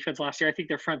defense last year. I think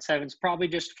their front seven's probably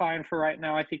just fine for right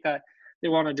now. I think that they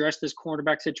want to address this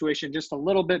cornerback situation just a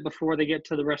little bit before they get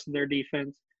to the rest of their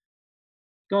defense.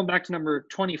 Going back to number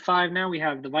 25 now, we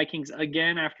have the Vikings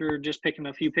again after just picking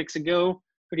a few picks ago.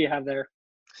 Who do you have there?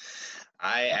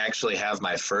 I actually have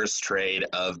my first trade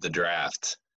of the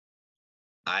draft.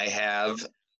 I have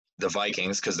the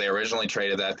Vikings because they originally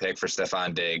traded that pick for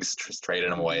Stephon Diggs,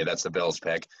 traded him away. That's the Bills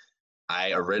pick.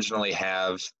 I originally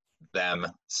have them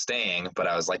staying, but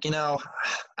I was like, I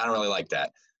don't really like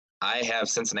that. I have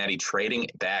Cincinnati trading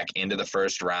back into the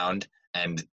first round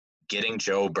and getting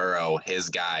Joe Burrow, his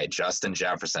guy, Justin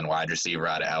Jefferson, wide receiver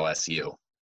out of LSU.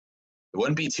 It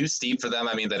wouldn't be too steep for them.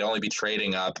 I mean, they'd only be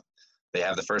trading up. They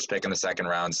have the first pick in the second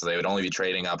round, so they would only be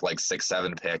trading up like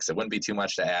 6-7 picks. It wouldn't be too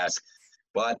much to ask.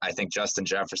 But I think Justin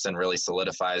Jefferson really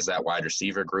solidifies that wide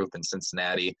receiver group in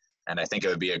Cincinnati, and I think it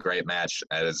would be a great match,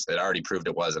 as it already proved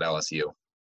it was at LSU.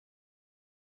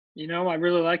 I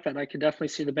really like that. I could definitely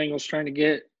see the Bengals trying to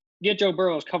get Joe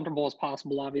Burrow as comfortable as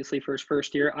possible, obviously, for his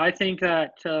first year. I think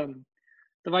that the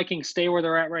Vikings stay where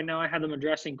they're at right now. I have them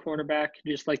addressing cornerback,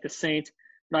 just like the Saints.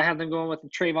 But I have them going with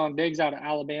Trayvon Diggs out of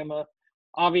Alabama.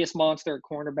 Obvious monster at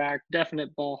cornerback,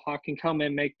 definite ball hawk, can come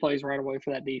in, make plays right away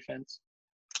for that defense.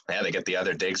 Yeah, they get the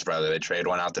other Diggs brother. They trade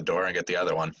one out the door and get the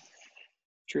other one.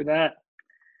 True that.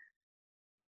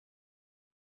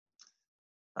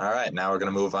 All right, now we're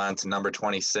going to move on to number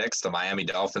 26, the Miami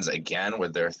Dolphins, again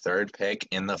with their third pick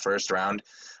in the first round.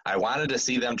 I wanted to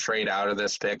see them trade out of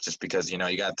this pick just because, you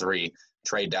got 3,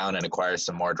 trade down and acquire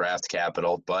some more draft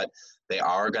capital, but they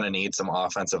are going to need some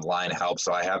offensive line help,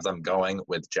 so I have them going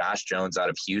with Josh Jones out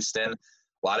of Houston.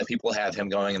 A lot of people have him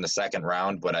going in the second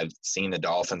round, but I've seen the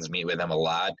Dolphins meet with him a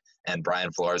lot, and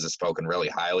Brian Flores has spoken really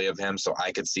highly of him, so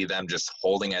I could see them just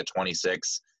holding at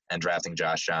 26 and drafting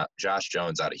Josh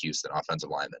Jones out of Houston, offensive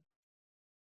lineman.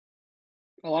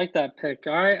 I like that pick.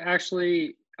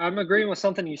 I'm agreeing with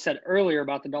something you said earlier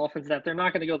about the Dolphins that they're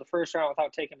not going to go the first round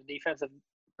without taking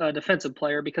a defensive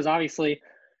player because obviously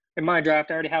in my draft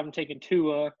I already have them taking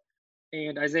Tua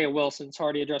and Isaiah Wilson's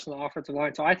already addressing the offensive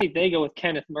line. So I think they go with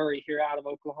Kenneth Murray here out of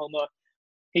Oklahoma.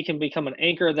 He can become an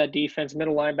anchor of that defense,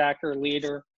 middle linebacker,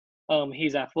 leader.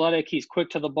 He's athletic. He's quick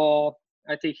to the ball.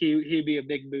 I think he'd be a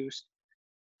big boost.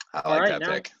 I like that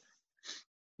pick.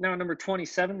 Now, number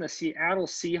 27, the Seattle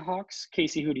Seahawks.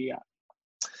 Casey, who do you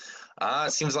got?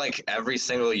 It seems like every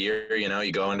single year,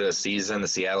 you go into a season, the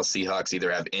Seattle Seahawks either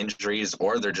have injuries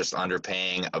or they're just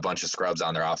underpaying a bunch of scrubs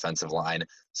on their offensive line.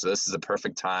 So this is the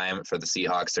perfect time for the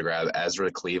Seahawks to grab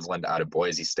Ezra Cleveland out of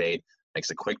Boise State. Makes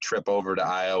a quick trip over to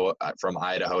Iowa, from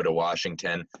Idaho to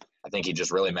Washington. I think he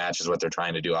just really matches what they're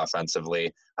trying to do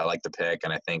offensively. I like the pick,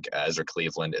 and I think Ezra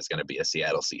Cleveland is going to be a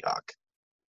Seattle Seahawk.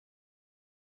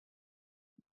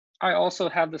 I also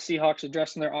have the Seahawks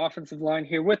addressing their offensive line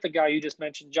here with the guy you just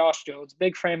mentioned, Josh Jones,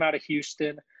 big frame out of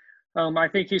Houston. I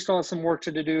think he still has some work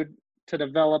to do to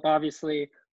develop, obviously.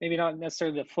 Maybe not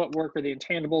necessarily the footwork or the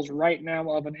intangibles right now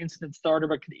of an instant starter,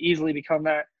 but could easily become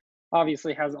that.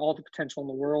 Obviously has all the potential in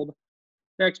the world.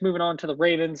 Next, moving on to the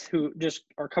Ravens, who just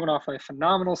are coming off a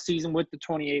phenomenal season with the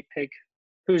 28 pick.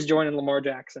 Who's joining Lamar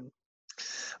Jackson?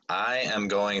 I am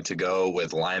going to go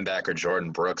with linebacker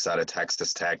Jordan Brooks out of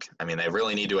Texas Tech. I mean, they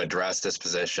really need to address this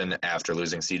position after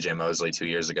losing C.J. Mosley 2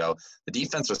 years ago. The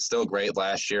defense was still great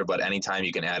last year, but anytime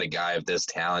you can add a guy of this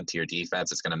talent to your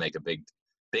defense, it's going to make a big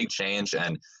change.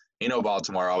 And,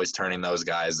 Baltimore always turning those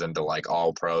guys into,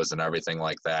 all pros and everything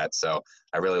like that. So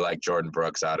I really like Jordan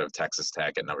Brooks out of Texas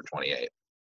Tech at number 28.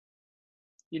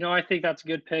 I think that's a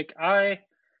good pick. I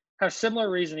have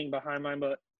similar reasoning behind mine,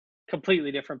 but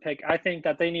completely different pick. I think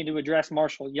that they need to address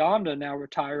Marshall Yanda now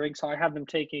retiring, so I have them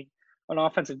taking an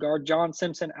offensive guard, John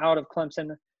Simpson out of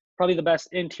Clemson, probably the best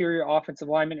interior offensive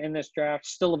lineman in this draft,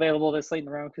 still available this late in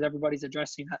the round because everybody's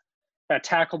addressing that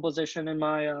tackle position in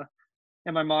my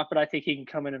mock, but I think he can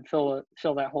come in and fill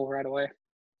that hole right away.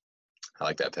 I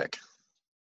like that pick.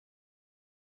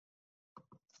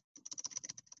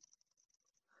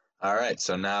 All right,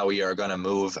 so now we are going to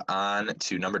move on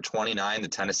to number 29, the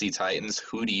Tennessee Titans.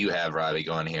 Who do you have, Robbie,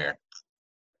 going here?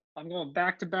 I'm going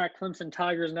back-to-back Clemson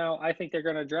Tigers now. I think they're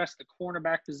going to address the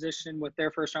cornerback position with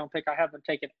their first-round pick. I have them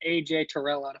taking A.J.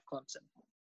 Terrell out of Clemson.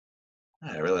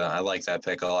 I like that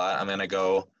pick a lot. I'm going to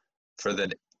go for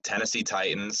the Tennessee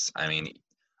Titans. I mean,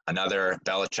 another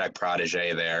Belichick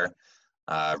protege there.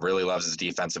 Really loves his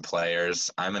defensive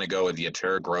players. I'm going to go with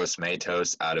Yetur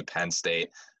Gross-Matos out of Penn State.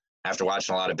 After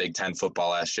watching a lot of Big Ten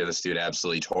football last year, this dude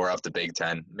absolutely tore up the Big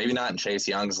Ten. Maybe not in Chase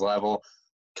Young's level,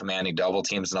 commanding double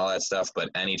teams and all that stuff,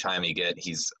 but anytime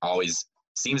he's always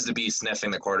seems to be sniffing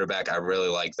the quarterback. I really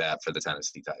like that for the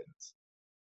Tennessee Titans.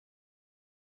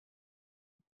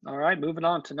 All right, moving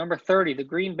on to number 30, the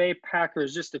Green Bay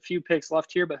Packers. Just a few picks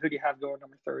left here, but who do you have going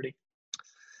number 30?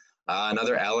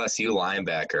 Another LSU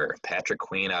linebacker, Patrick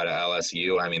Queen out of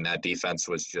LSU. I mean, that defense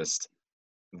was just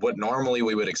what normally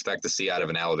we would expect to see out of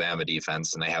an Alabama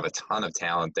defense, and they have a ton of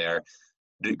talent there.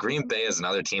 Green Bay is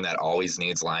another team that always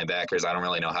needs linebackers. I don't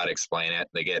really know how to explain it.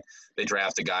 They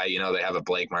draft a guy, they have a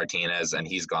Blake Martinez, and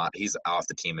he's off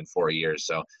the team in 4 years.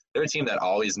 So they're a team that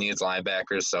always needs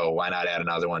linebackers, so why not add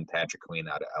another one, Patrick Queen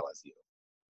out of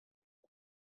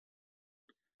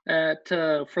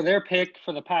LSU? For their pick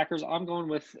for the Packers, I'm going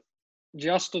with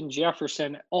Justin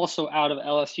Jefferson, also out of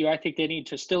LSU. I think they need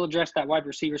to still address that wide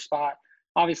receiver spot.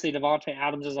 Obviously, Devontae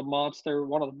Adams is a monster,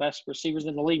 one of the best receivers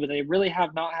in the league, but they really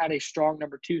have not had a strong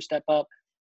number 2 step up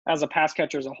as a pass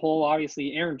catcher as a whole.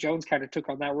 Obviously, Aaron Jones kind of took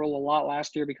on that role a lot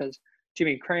last year because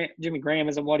Jimmy Graham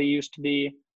isn't what he used to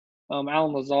be.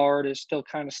 Alan Lazard is still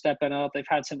kind of stepping up. They've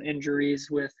had some injuries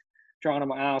with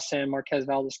Geronimo Allison, Marquez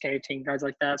Valdez-Scantling, guys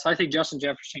like that. So I think Justin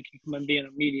Jefferson can come and be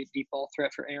an immediate default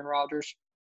threat for Aaron Rodgers.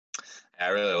 I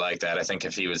really like that. I think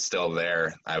if he was still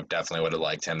there, I definitely would have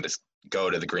liked him to go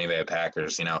to the Green Bay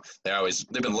Packers.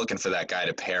 They've been looking for that guy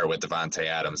to pair with Devontae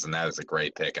Adams, and that is a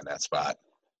great pick in that spot.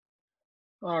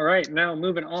 All right, now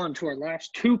moving on to our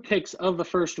last two picks of the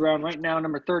first round. Right now,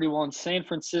 number 31, San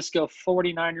Francisco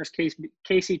 49ers.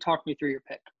 Casey, talk me through your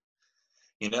pick.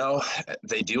 You know,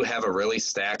 they do have a really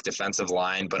stacked defensive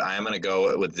line, but I'm going to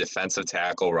go with defensive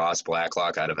tackle Ross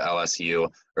Blacklock out of LSU.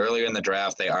 Earlier in the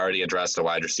draft, they already addressed a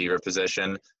wide receiver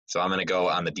position, so I'm going to go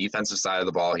on the defensive side of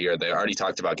the ball here. They already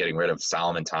talked about getting rid of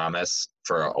Solomon Thomas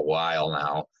for a while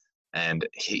now, and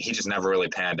he just never really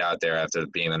panned out there after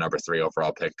being the number 3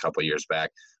 overall pick a couple years back.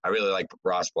 I really like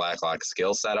Ross Blacklock's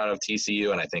skill set out of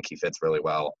TCU, and I think he fits really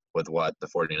well with what the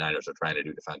 49ers are trying to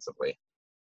do defensively.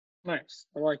 Nice.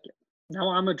 I like it.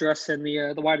 Now I'm addressing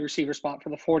the wide receiver spot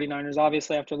for the 49ers.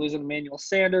 Obviously, after losing Emmanuel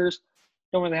Sanders,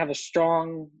 don't really have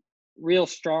a real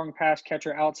strong pass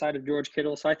catcher outside of George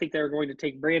Kittle. So I think they're going to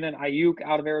take Brandon Ayuk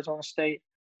out of Arizona State.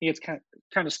 He gets kind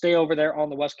of stay over there on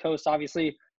the West Coast.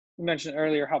 Obviously, you mentioned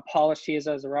earlier how polished he is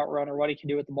as a route runner, what he can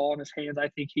do with the ball in his hands. I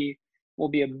think he will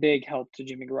be a big help to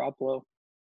Jimmy Garoppolo.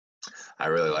 I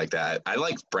really like that. I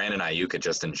like Brandon Ayuk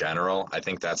just in general. I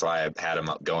think that's why I had him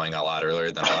going a lot earlier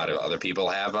than a lot of other people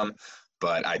have him.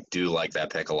 But I do like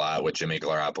that pick a lot with Jimmy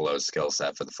Garoppolo's skill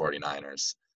set for the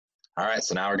 49ers. All right,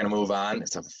 so now we're going to move on.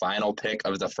 It's a final pick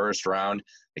of the first round.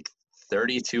 The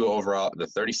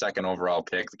 32nd overall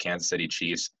pick, the Kansas City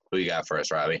Chiefs. Who you got for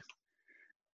us, Robbie?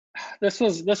 This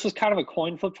was kind of a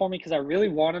coin flip for me because I really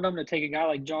wanted them to take a guy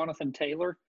like Jonathan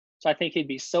Taylor. So I think he'd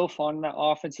be so fun in that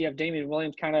offense. You have Damian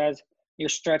Williams kind of as your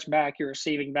stretch back, your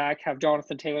receiving back, have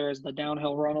Jonathan Taylor as the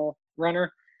downhill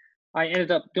runner. I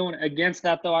ended up going against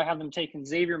that, though. I have them taking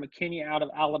Xavier McKinney out of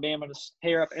Alabama to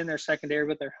pair up in their secondary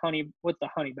with the Honey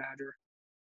Badger.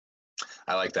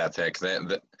 I like that pick.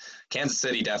 The Kansas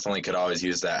City definitely could always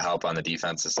use that help on the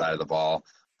defensive side of the ball.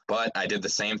 But I did the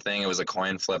same thing. It was a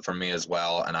coin flip for me as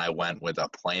well, and I went with a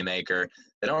playmaker.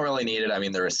 They don't really need it. I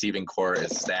mean, the receiving core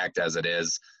is stacked as it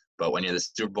is, but when you're the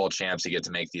Super Bowl champs, you get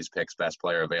to make these picks best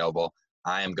player available.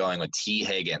 I am going with T.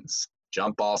 Higgins,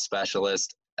 jump ball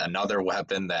specialist, another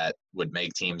weapon that would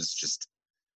make teams just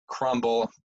crumble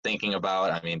thinking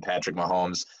about. I mean, Patrick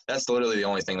Mahomes, that's literally the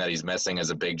only thing that he's missing is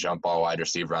a big jump ball wide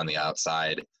receiver on the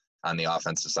outside, on the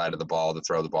offensive side of the ball to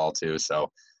throw the ball to.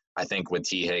 So I think with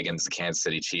T. Higgins, the Kansas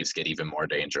City Chiefs get even more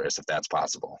dangerous if that's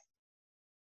possible.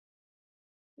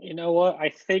 You know what? I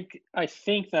think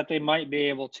that they might be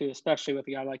able to, especially with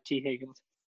a guy like T. Higgins.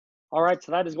 All right,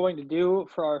 so that is going to do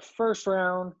for our first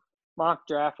round mock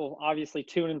draft. We'll obviously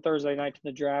tune in Thursday night to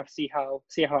the draft, see how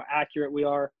accurate we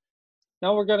are.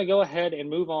 Now we're going to go ahead and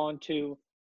move on to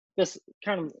this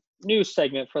kind of news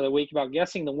segment for the week about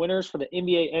guessing the winners for the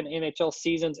NBA and NHL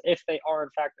seasons if they are in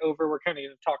fact over. We're kind of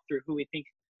going to talk through who we think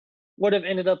would have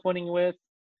ended up winning with.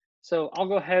 So I'll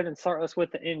go ahead and start us with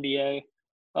the NBA.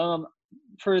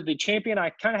 For the champion,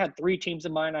 I kind of had three teams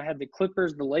in mind. I had the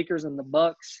Clippers, the Lakers, and the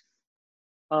Bucks.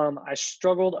 I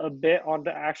struggled a bit on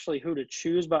to actually who to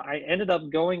choose, but I ended up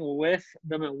going with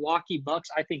the Milwaukee Bucks.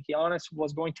 I think Giannis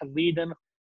was going to lead them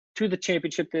to the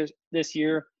championship this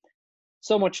year.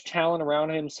 So much talent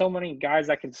around him, so many guys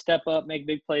that can step up, make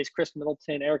big plays. Chris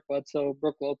Middleton, Eric Bledsoe,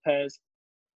 Brook Lopez.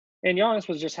 And Giannis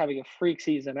was just having a freak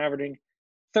season, averaging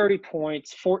 30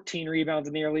 points, 14 rebounds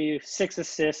nearly, 6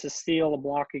 assists, a steal, a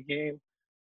block a game,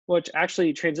 which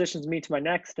actually transitions me to my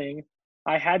next thing.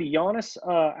 I had Giannis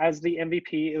as the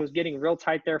MVP. It was getting real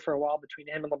tight there for a while between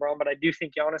him and LeBron, but I do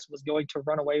think Giannis was going to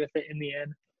run away with it in the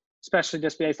end, especially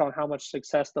just based on how much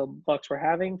success the Bucks were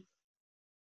having.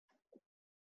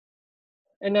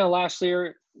 And now lastly,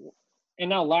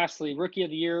 Rookie of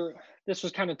the Year. This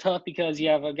was kind of tough because you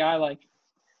have a guy like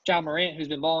Ja Morant, who's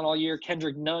been balling all year,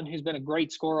 Kendrick Nunn, who's been a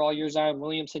great scorer all year, Zion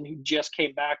Williamson, who just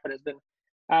came back but has been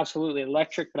absolutely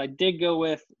electric. But I did go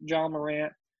with Ja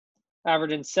Morant,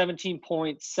 averaging 17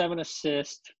 points, 7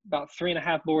 assists, about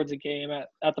 3.5 boards a game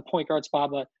at the point guard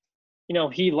spot. But,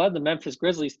 he led the Memphis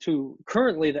Grizzlies to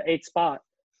currently the 8th spot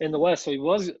in the West. So he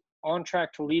was on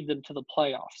track to lead them to the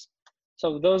playoffs.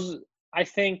 So those, I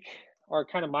think, are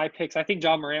kind of my picks. I think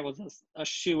Ja Morant was a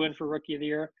shoe-in for Rookie of the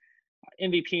Year.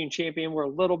 MVP and champion were a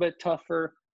little bit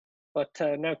tougher. But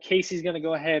now Casey's going to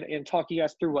go ahead and talk you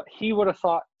guys through what he would have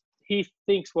thought he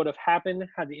thinks would have happened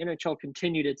had the NHL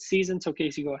continued its season. So,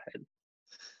 Casey, go ahead.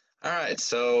 All right.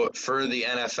 So for the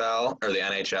NFL or the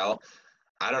NHL,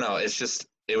 I don't know.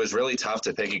 It was really tough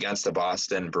to pick against the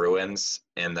Boston Bruins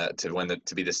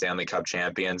to be the Stanley Cup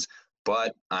champions.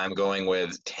 But I'm going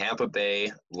with Tampa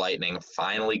Bay Lightning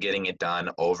finally getting it done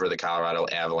over the Colorado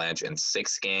Avalanche in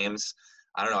 6 games.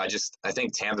 I don't know. I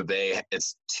think Tampa Bay,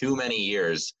 it's too many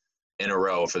years in a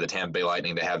row for the Tampa Bay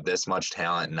Lightning to have this much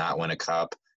talent and not win a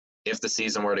cup. If the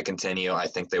season were to continue, I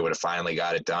think they would have finally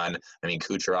got it done. I mean,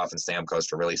 Kucherov and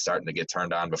Stamkos are really starting to get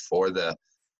turned on before the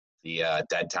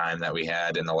dead time that we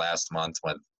had in the last month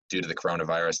due to the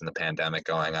coronavirus and the pandemic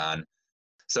going on.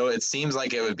 So it seems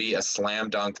like it would be a slam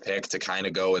dunk pick to kind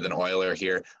of go with an Oiler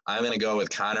here. I'm going to go with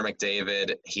Connor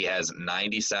McDavid. He has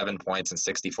 97 points in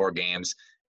 64 games.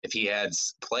 If he had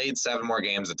played 7 more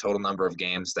games, the total number of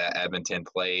games that Edmonton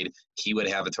played, he would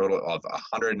have a total of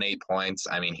 108 points.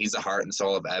 I mean, he's the heart and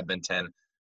soul of Edmonton.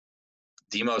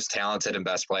 The most talented and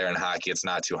best player in hockey. It's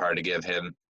not too hard to give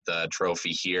him the trophy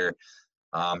here.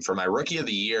 For my Rookie of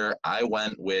the Year, I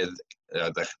went with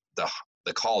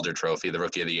the Calder Trophy, the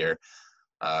Rookie of the Year.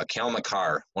 Cale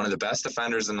Makar, one of the best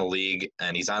defenders in the league,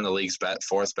 and he's on the league's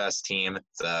fourth best team,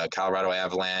 the Colorado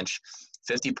Avalanche.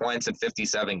 50 points in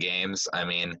 57 games. I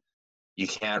mean, you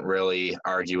can't really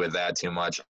argue with that too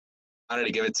much. I wanted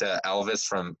to give it to Elvis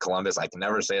from Columbus. I can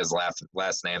never say his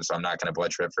last name, so I'm not going to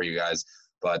butcher it for you guys.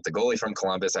 But the goalie from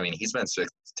Columbus, I mean, he's been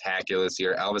spectacular this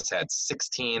year. Elvis had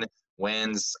 16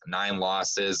 wins, 9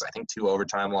 losses, I think 2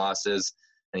 overtime losses,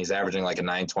 and he's averaging like a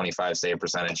 .925 save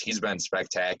percentage. He's been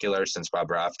spectacular since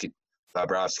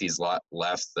Bobrovsky's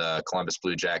left the Columbus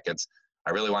Blue Jackets.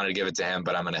 I really wanted to give it to him,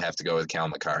 but I'm going to have to go with Cale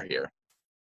Makar here.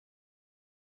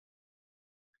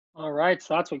 All right,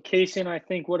 so that's what Casey and I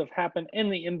think would have happened in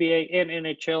the NBA and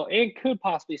NHL and could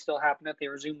possibly still happen if they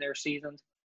resume their seasons.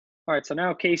 All right, so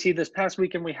now, Casey, this past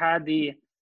weekend we had the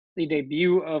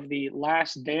debut of The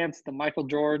Last Dance, the Michael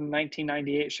Jordan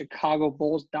 1998 Chicago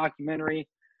Bulls documentary.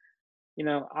 You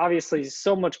know, obviously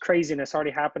so much craziness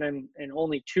already happened in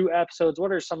only 2 episodes.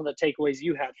 What are some of the takeaways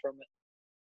you had from it?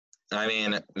 I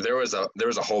mean, there was a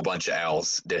whole bunch of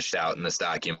L's dished out in this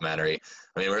documentary.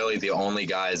 I mean, really the only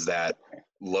guys that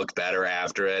look better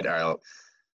after it are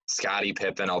Scottie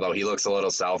Pippen, although he looks a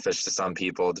little selfish to some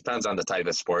people. It depends on the type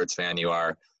of sports fan you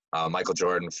are. Michael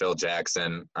Jordan, Phil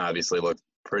Jackson obviously looked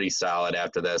pretty solid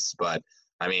after this. But,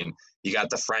 I mean, you got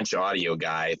the French audio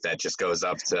guy that just goes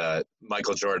up to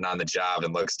Michael Jordan on the job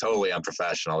and looks totally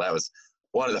unprofessional. That was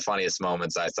one of the funniest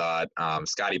moments, I thought.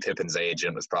 Scottie Pippen's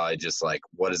agent was probably just like,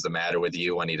 what is the matter with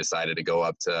you, when he decided to go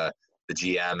up to the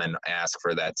GM and ask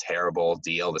for that terrible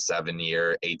deal, the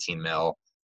 7-year, $18 million,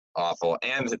 awful.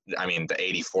 And, I mean, the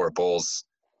 84 Bulls,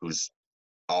 whose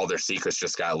all their secrets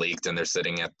just got leaked, and they're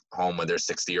sitting at home with their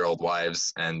 60-year-old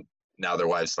wives, and now their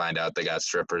wives find out they got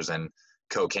strippers and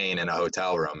cocaine in a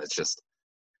hotel room. It's just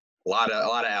a lot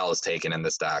of L's taken in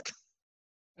this doc.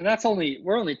 And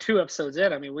we're only 2 episodes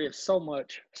in. I mean, we have so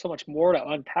much more to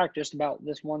unpack just about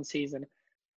this one season.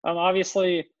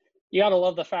 Obviously, you got to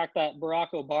love the fact that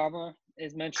Barack Obama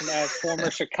is mentioned as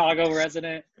former Chicago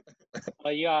resident.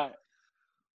 You got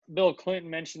Bill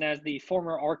Clinton mentioned as the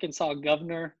former Arkansas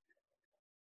governor.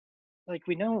 Like,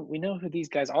 we know who these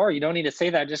guys are. You don't need to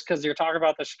say that just because you're talking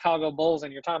about the Chicago Bulls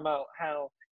and you're talking about how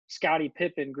Scottie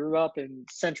Pippen grew up in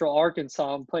Central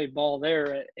Arkansas and played ball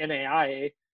there at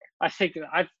NAIA. I think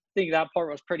that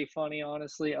part was pretty funny,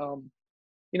 honestly. You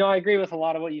know, I agree with a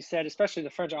lot of what you said, especially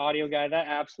the French audio guy. That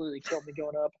absolutely killed me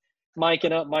going up,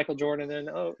 miking up Michael Jordan, and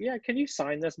oh yeah, can you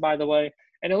sign this, by the way?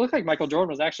 And it looked like Michael Jordan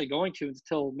was actually going to,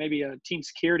 until maybe a team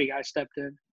security guy stepped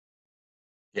in.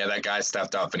 Yeah, that guy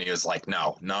stepped up and he was like,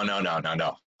 no,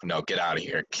 get out of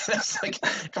here. I was like,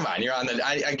 come on, you're on the –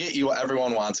 I get you.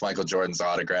 Everyone wants Michael Jordan's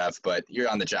autograph, but you're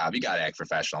on the job. You got to act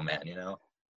professional, man, you know?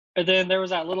 And then there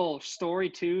was that little story,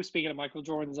 too, speaking of Michael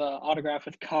Jordan's autograph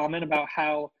with Common, about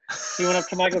how he went up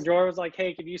to Michael Jordan, was like,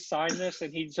 hey, can you sign this?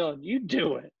 And he said, you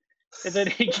do it. And then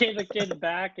he gave the kid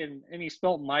back, and he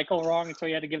spelled Michael wrong, and so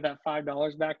he had to give that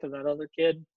 $5 back to that other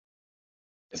kid.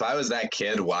 If I was that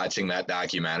kid watching that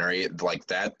documentary, like,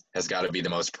 that has got to be the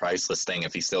most priceless thing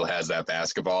if he still has that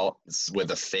basketball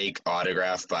with a fake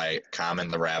autograph by Common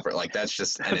the rapper. Like, that's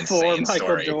just an insane For Michael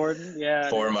story. Jordan, yeah.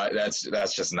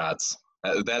 That's just nuts.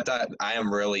 I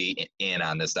am really in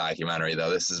on this documentary,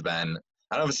 though. This has been,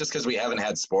 I don't know if it's just because we haven't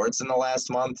had sports in the last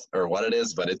month or what it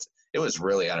is, but it was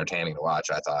really entertaining to watch,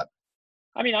 I thought.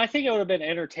 I mean, I think it would have been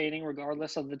entertaining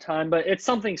regardless of the time, but it's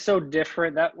something so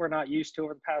different that we're not used to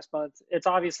over the past month. It's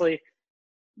obviously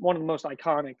one of the most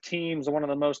iconic teams, one of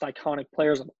the most iconic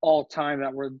players of all time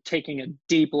that we're taking a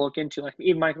deep look into. Like,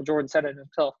 even Michael Jordan said it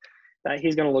himself, that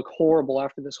he's going to look horrible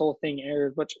after this whole thing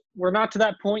airs, which we're not to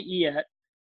that point yet.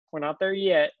 We're not there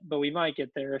yet, but we might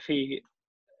get there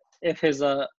if his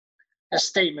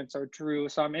statements are true.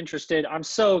 So I'm interested. I'm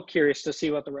so curious to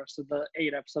see what the rest of the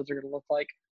 8 episodes are going to look like.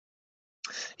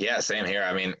 Yeah, same here.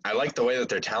 I mean, I like the way that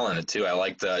they're telling it, too. I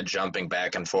like the jumping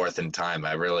back and forth in time.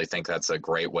 I really think that's a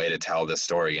great way to tell this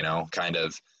story, you know, kind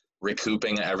of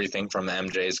recouping everything from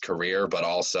MJ's career, but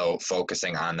also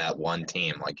focusing on that one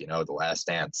team, like, you know, The Last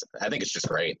Dance. I think it's just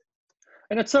great.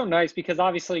 And it's so nice because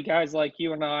obviously guys like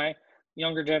you and I,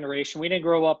 younger generation, we didn't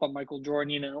grow up on Michael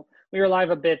Jordan, you know. we were live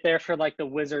a bit there for like the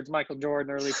Wizards, Michael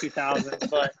Jordan, early 2000s,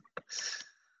 but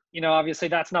obviously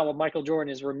that's not what Michael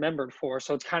Jordan is remembered for.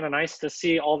 So it's kind of nice to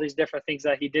see all these different things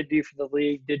that he did do for the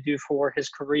league, did do for his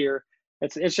career.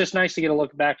 It's just nice to get a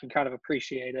look back and kind of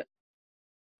appreciate it.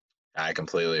 I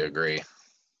completely agree.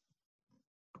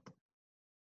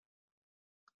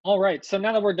 All right, so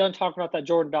now that we're done talking about that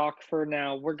Jordan doc for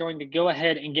now, we're going to go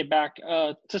ahead and get back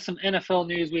to some NFL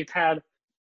news. We've had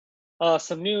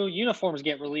some new uniforms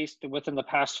get released within the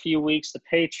past few weeks. The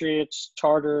Patriots,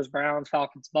 Chargers, Browns,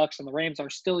 Falcons, Bucks, and the Rams are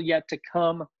still yet to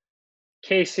come.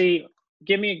 Casey,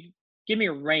 give me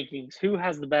your rankings. Who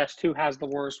has the best? Who has the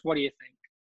worst? What do you think?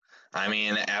 I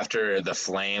mean, after the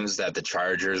flames that the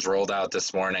Chargers rolled out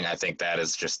this morning, I think that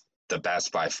is just the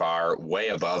best by far, way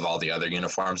above all the other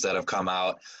uniforms that have come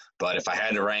out. But if I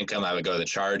had to rank them, I would go the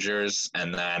Chargers,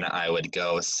 and then I would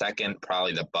go second,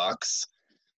 probably the Bucks.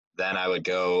 Then I would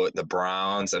go the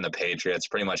Browns and the Patriots,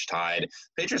 pretty much tied.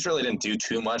 Patriots really didn't do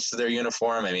too much to their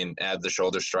uniform. I mean, add the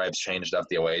shoulder stripes, changed up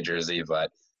the away jersey, but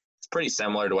it's pretty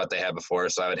similar to what they had before.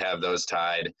 So I would have those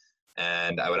tied.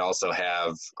 And I would also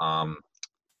have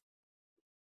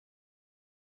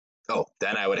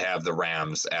then I would have the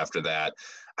Rams after that.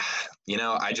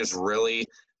 I just really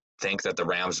think that the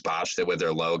Rams botched it with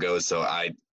their logos, so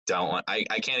I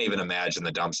can't even imagine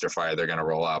the dumpster fire they're going to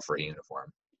roll out for a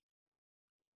uniform.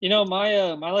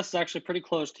 My list is actually pretty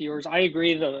close to yours. I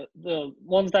agree. The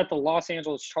ones that the Los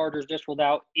Angeles Chargers just rolled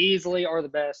out easily are the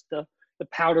best. The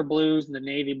powder blues and the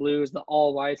navy blues, the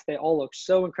all whites, they all look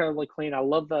so incredibly clean. I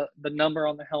love the number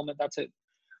on the helmet. That's a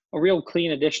real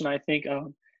clean addition, I think.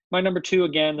 My number 2,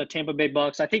 again, the Tampa Bay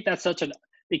Bucks. I think that's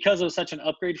because it was such an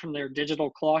upgrade from their digital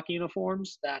clock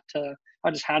uniforms that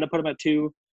I just had to put them at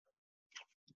 2.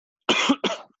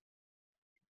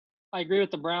 I agree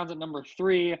with the Browns at number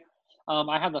 3.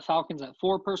 I have the Falcons at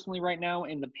 4 personally right now,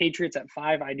 and the Patriots at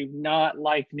 5. I do not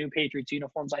like new Patriots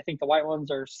uniforms. I think the white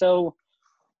ones are so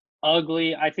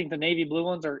ugly. I think the navy blue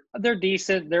ones they're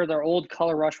decent. They're their old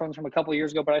color rush ones from a couple of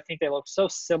years ago, but I think they look so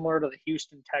similar to the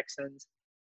Houston Texans.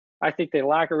 I think they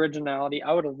lack originality.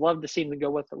 I would have loved to see them go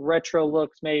with the retro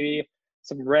looks, maybe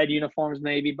some red uniforms,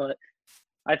 maybe, but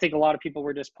I think a lot of people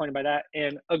were disappointed by that,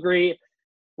 and agree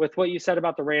with what you said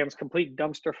about the Rams. Complete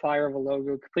dumpster fire of a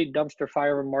logo, complete dumpster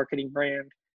fire of a marketing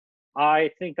brand.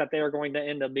 I think that they are going to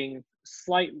end up being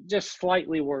just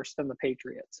slightly worse than the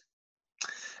Patriots.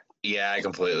 Yeah, I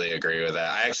completely agree with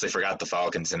that. I actually forgot the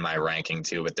Falcons in my ranking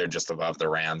too, but they're just above the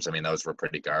Rams. I mean, those were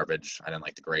pretty garbage. I didn't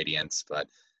like the gradients, but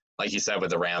like you said with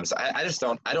the Rams, I just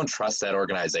don't trust that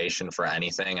organization for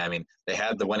anything. I mean, they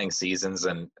had the winning seasons,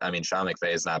 and I mean, Sean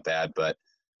McVay is not bad, but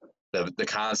the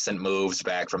constant moves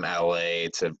back from LA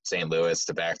to St. Louis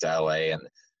to back to LA, and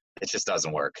it just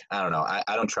doesn't work. I don't know.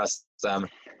 I don't trust them.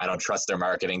 I don't trust their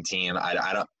marketing team.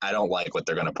 I don't like what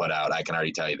they're going to put out. I can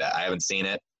already tell you that. I haven't seen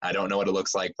it. I don't know what it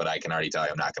looks like, but I can already tell you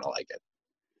I'm not going to like it.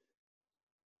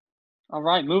 All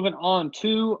right, moving on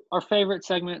to our favorite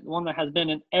segment, the one that has been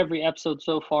in every episode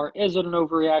so far. Is it an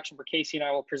overreaction? Where Casey and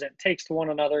I will present takes to one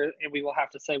another, and we will have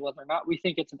to say whether or not we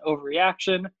think it's an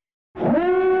overreaction.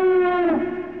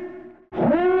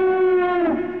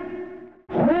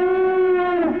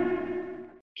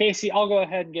 Casey, I'll go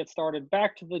ahead and get started.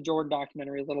 Back to the Jordan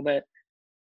documentary a little bit.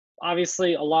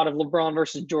 Obviously, a lot of LeBron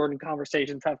versus Jordan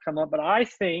conversations have come up, but I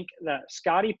think that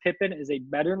Scottie Pippen is a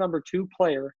better number 2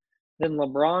 player than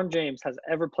LeBron James has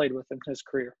ever played with in his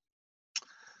career.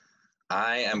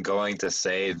 I am going to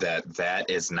say that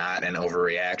is not an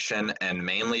overreaction, and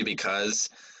mainly because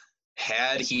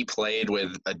had he played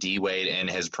with a D-Wade in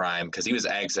his prime, because he was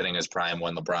exiting his prime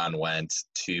when LeBron went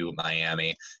to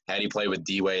Miami, had he played with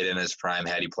D-Wade in his prime,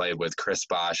 had he played with Chris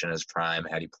Bosh in his prime,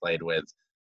 had he played with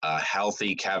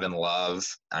healthy Kevin Love,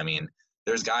 I mean,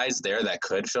 there's guys there that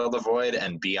could fill the void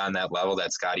and be on that level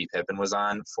that Scottie Pippen was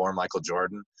on for Michael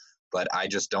Jordan. But I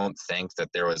just don't think that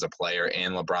there was a player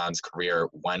in LeBron's career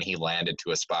when he landed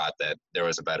to a spot that there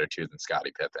was a better 2 than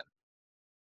Scottie Pippen.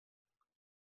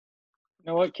 You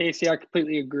know what, Casey? I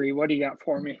completely agree. What do you got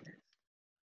for me?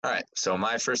 All right, so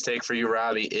my first take for you,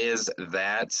 Robbie, is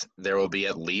that there will be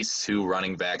at least 2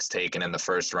 running backs taken in the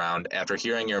first round. After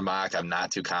hearing your mock, I'm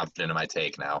not too confident in my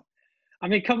take now. I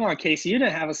mean, come on, Casey. You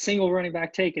didn't have a single running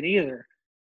back taken either.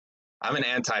 I'm an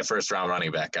anti-first-round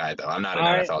running back guy, though. I'm not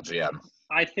an NFL GM.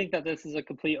 I think that this is a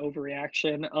complete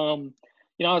overreaction.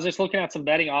 I was just looking at some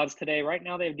betting odds today. Right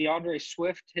now, they have DeAndre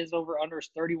Swift. His over/under is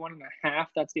 31.5.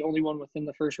 That's the only one within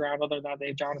the first round. Other than that, they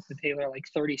have Jonathan Taylor like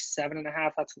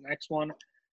 37.5. That's the next one.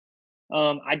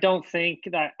 I don't think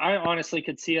that – I honestly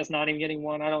could see us not even getting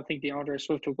one. I don't think DeAndre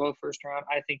Swift will go first round.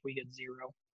 I think we get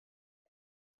 0.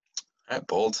 All right,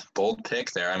 bold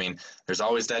pick there. I mean, there's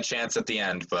always that chance at the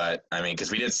end, but I mean, because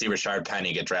we did see Rashard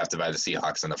Penny get drafted by the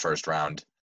Seahawks in the first round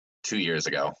 2 years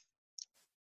ago.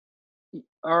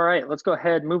 All right, let's go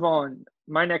ahead, move on.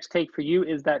 My next take for you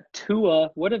is that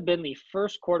Tua would have been the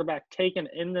first quarterback taken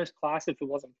in this class if it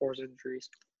wasn't for his injuries.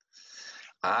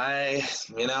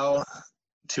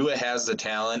 Tua has the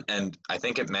talent, and I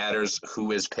think it matters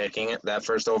who is picking that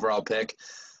first overall pick.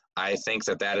 I think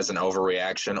that is an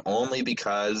overreaction only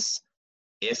because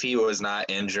if he was not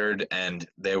injured and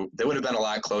they would have been a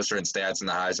lot closer in stats in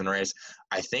the Heisman race.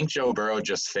 I think Joe Burrow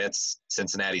just fits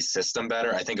Cincinnati's system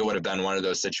better. I think it would have been one of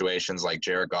those situations like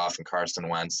Jared Goff and Carson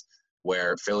Wentz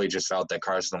where Philly just felt that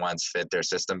Carson Wentz fit their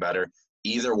system better.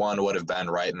 Either one would have been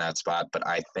right in that spot, but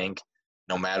I think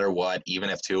no matter what, even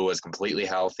if Tua was completely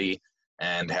healthy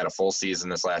and had a full season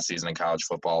this last season in college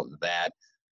football, that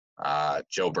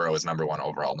Joe Burrow is number one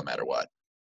overall no matter what.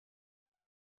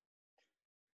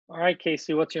 All right,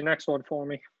 Casey, what's your next one for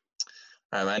me?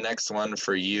 All right, my next one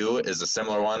for you is a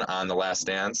similar one on The Last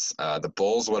Dance. The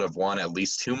Bulls would have won at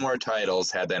least 2 more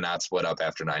titles had they not split up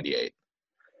after 98.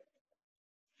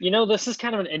 This is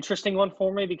kind of an interesting one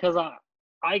for me because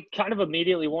I kind of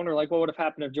immediately wonder, like, what would have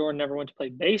happened if Jordan never went to play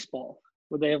baseball?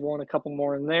 Would they have won a couple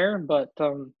more in there? But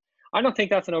I don't think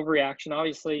that's an overreaction.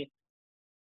 Obviously,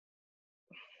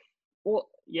 well,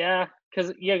 yeah,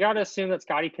 because you got to assume that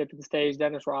Scottie Pippen stays,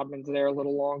 Dennis Rodman's there a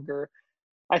little longer.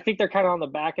 I think they're kind of on the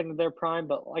back end of their prime,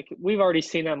 but like we've already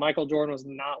seen that Michael Jordan was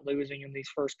not losing in these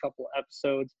first couple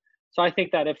episodes. So I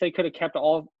think that if they could have kept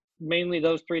mainly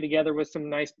those 3 together with some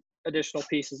nice additional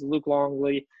pieces, Luke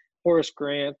Longley, Horace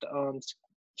Grant,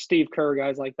 Steve Kerr,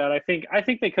 guys like that, I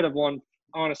think they could have won,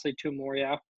 honestly, 2 more,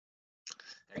 yeah.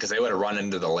 Because they would have run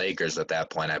into the Lakers at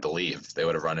that point, I believe. They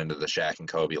would have run into the Shaq and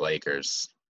Kobe Lakers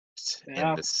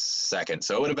in the second.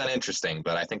 So it would have been interesting,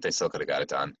 but I think they still could have got it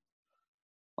done.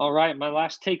 All right, my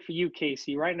last take for you,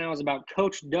 Casey, right now is about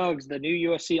Coach Doug's, the new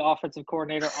USC offensive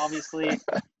coordinator, obviously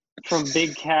from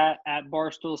Big Cat at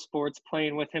Barstool Sports,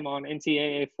 playing with him on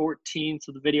NCAA 14,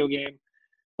 so the video game.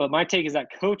 But my take is that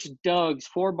Coach Doug's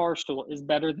for Barstool is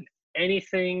better than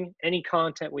any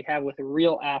content we have with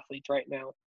real athletes right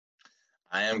now.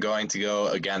 I am going to go,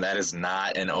 again, that is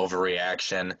not an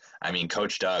overreaction. I mean,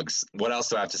 Coach Doug's, what else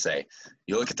do I have to say?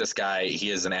 You look at this guy,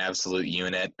 he is an absolute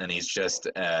unit, and he's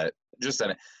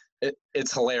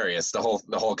it's hilarious, the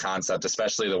whole concept,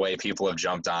 especially the way people have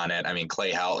jumped on it. I mean,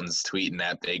 Clay Helton's tweeting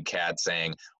at Big Cat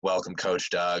saying, welcome Coach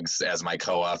Doug's as my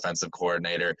co-offensive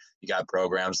coordinator. You got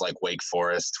programs like Wake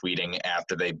Forest tweeting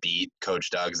after they beat Coach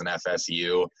Doug's and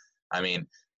FSU. I mean,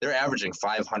 they're averaging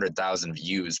 500,000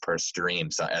 views per stream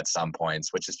at some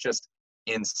points, which is just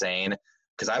insane.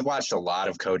 Because I've watched a lot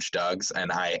of Coach Doug's,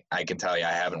 and I can tell you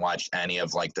I haven't watched any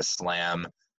of like the Slam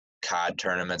COD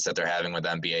tournaments that they're having with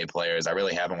NBA players. I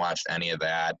really haven't watched any of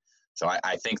that. So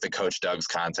I think the Coach Doug's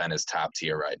content is top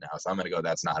tier right now. So I'm going to go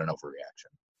that's not an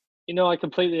overreaction. I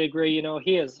completely agree.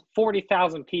 He has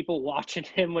 40,000 people watching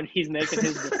him when he's making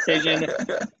his decision.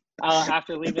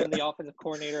 After leaving the offensive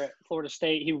coordinator at Florida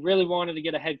State, he really wanted to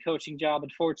get a head coaching job.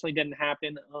 Unfortunately, didn't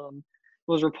happen. It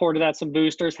was reported that some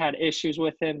boosters had issues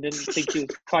with him, didn't think he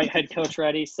was quite head coach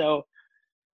ready. So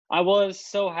I was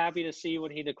so happy to see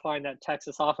when he declined that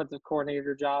Texas offensive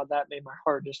coordinator job. That made my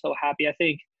heart just so happy. I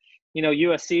think,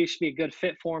 USC should be a good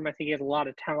fit for him. I think he has a lot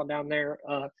of talent down there.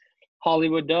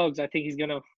 Hollywood Doug's, I think he's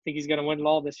gonna win it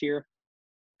all this year.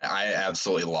 I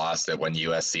absolutely lost it when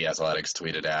USC Athletics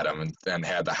tweeted at him and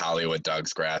had the Hollywood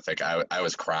Doug's graphic. I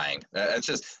was crying. That's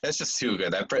just too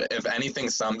good. If anything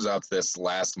sums up this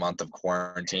last month of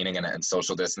quarantining and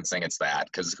social distancing, it's that.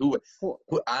 Because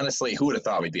honestly, who would have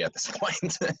thought we'd be at this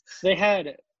point? They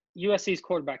had USC's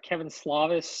quarterback Kevin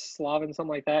Slavin, something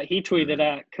like that. He tweeted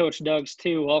at Coach Doug's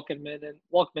too, welcoming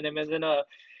him, and then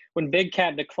when Big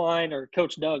Cat declined, or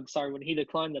Coach Doug, sorry, when he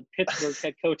declined the Pittsburgh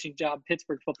head coaching job,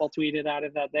 Pittsburgh football tweeted out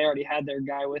of that they already had their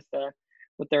guy with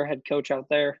their head coach out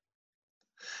there.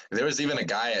 There was even a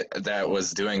guy that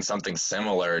was doing something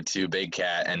similar to Big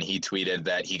Cat, and he tweeted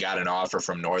that he got an offer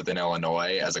from Northern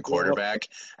Illinois as a quarterback,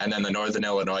 and then the Northern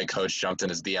Illinois coach jumped in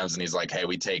his DMs, and he's like, hey,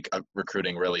 we take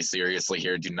recruiting really seriously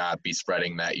here. Do not be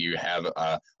spreading that you have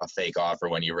a fake offer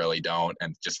when you really don't,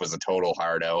 and just was a total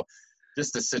hardo.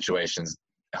 Just the situation's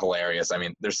hilarious. I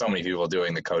mean, there's so many people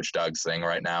doing the Coach Doug's thing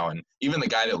right now, and even the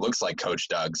guy that looks like Coach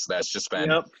Doug's, that's just been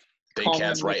Big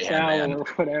Cat's right-hand man. Or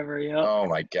whatever, Oh,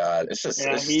 my God. It's just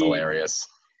hilarious.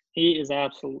 He is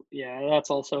that's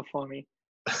also funny.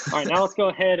 All right, now let's go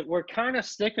ahead. We're kind of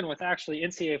sticking with actually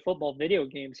NCAA football video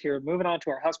games here. Moving on to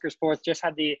our Husker Sports. Just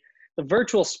had the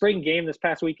virtual spring game this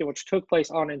past weekend, which took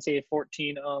place on NCAA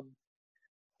 14.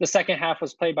 The second half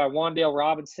was played by Wandale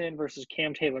Robinson versus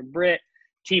Cam Taylor-Britt.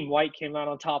 Team White came out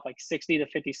on top like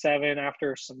 60-57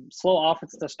 after some slow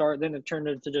offense to start. Then it turned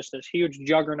into just this huge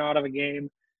juggernaut of a game.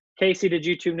 Casey, did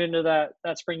you tune into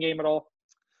that spring game at all?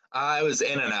 I was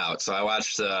in and out, so I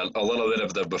watched a little bit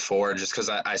of the before just because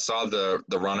I saw the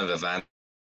run of events,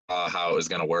 how it was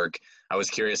going to work. I was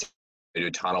curious to do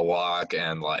tunnel walk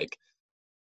and like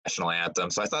national anthem,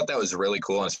 so I thought that was really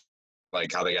cool, and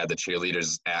like how they had the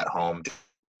cheerleaders at home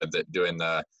doing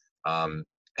the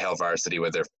Hail Varsity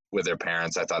with their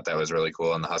parents. I thought that was really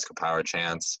cool, and the Husker Power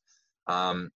chants.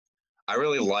 I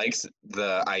really liked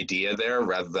the idea there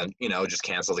rather than, just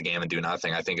cancel the game and do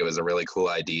nothing. I think it was a really cool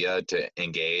idea to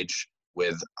engage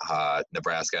with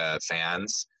Nebraska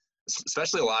fans,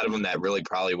 especially a lot of them that really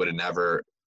probably would have never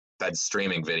been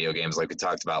streaming video games like we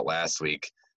talked about last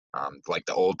week, like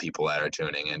the old people that are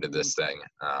tuning into this thing.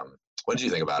 What did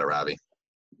you think about it, Robbie?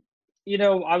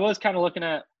 I was kind of looking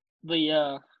at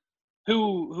the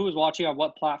who was watching on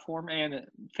what platform, and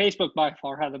Facebook by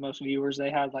far had the most viewers.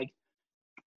 They had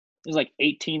it was like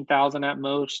 18,000 at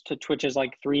most, to Twitch's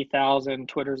like 3,000,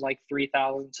 Twitter's like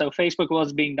 3,000. So Facebook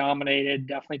was being dominated.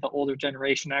 Definitely the older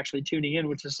generation actually tuning in,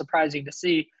 which is surprising to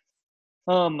see.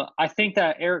 I think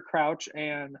that Eric Crouch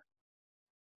and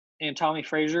Tommy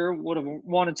Frazier would have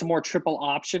wanted some more triple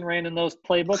option ran in those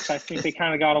playbooks. I think they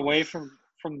kind of got away from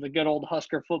the good old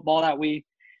Husker football that we've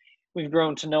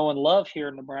grown to know and love here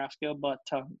in Nebraska. But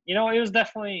it was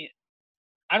definitely,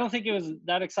 I don't think it was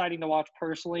that exciting to watch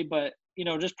personally, but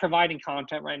just providing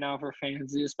content right now for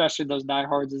fans, especially those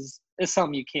diehards, is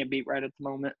something you can't beat right at the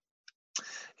moment.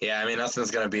 Yeah, I mean,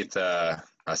 nothing's going to beat a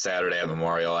Saturday at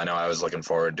Memorial. I know I was looking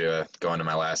forward to going to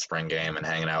my last spring game and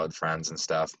hanging out with friends and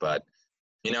stuff, but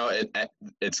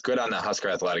it's good on the Husker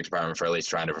athletic department for at least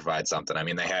trying to provide something. I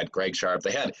mean, they had Greg Sharp,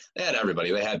 they had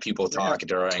everybody, they had people talking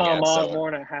during Tom it.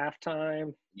 Osborne at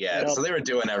halftime. Yeah, So they were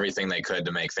doing everything they could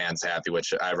to make fans happy,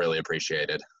 which I really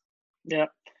appreciated. Yeah.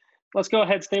 Let's go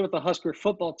ahead and stay with the Husker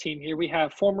football team here. We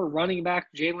have former running back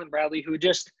Jalen Bradley, who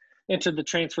just entered the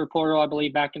transfer portal, I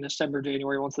believe, back in December,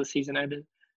 January, once the season ended.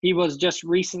 He was just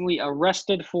recently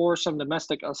arrested for some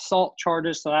domestic assault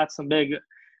charges, so that's some big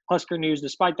Husker news,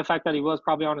 despite the fact that he was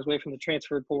probably on his way from the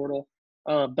transfer portal.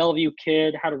 Bellevue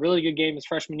kid, had a really good game his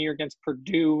freshman year against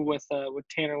Purdue with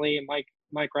Tanner Lee, and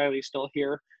Mike Riley still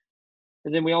here.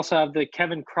 And then we also have the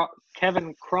Kevin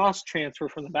Cross transfer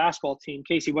from the basketball team.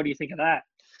 Casey, what do you think of that?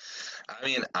 I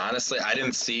mean, honestly, I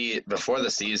didn't see before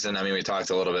the season. I mean, we talked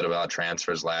a little bit about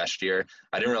transfers last year.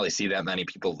 I didn't really see that many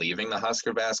people leaving the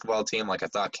Husker basketball team. Like, I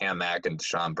thought Cam Mack and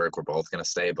Deshaun Burke were both going to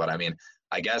stay. But, I mean,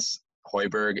 I guess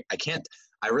Hoiberg,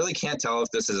 I really can't tell if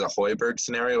this is a Hoiberg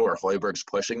scenario where Hoiberg's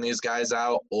pushing these guys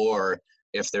out, or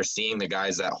if they're seeing the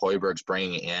guys that Hoiberg's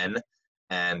bringing in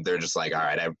and they're just like, all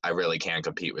right, I really can't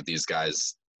compete with these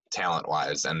guys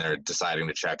talent-wise, and they're deciding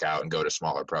to check out and go to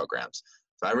smaller programs.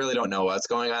 So I really don't know what's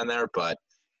going on there, but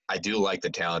I do like the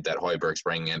talent that Hoiberg's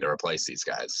bringing in to replace these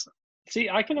guys.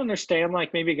 See, I can understand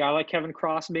maybe a guy like Kevin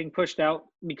Cross being pushed out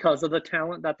because of the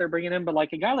talent that they're bringing in, but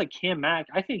a guy like Cam Mack,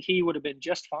 I think he would have been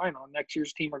just fine on next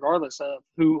year's team regardless of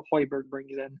who Hoiberg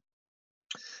brings in.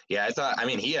 Yeah,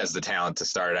 he has the talent to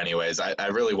start anyways. I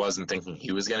really wasn't thinking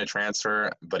he was going to transfer,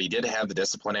 but he did have the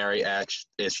disciplinary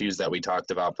issues that we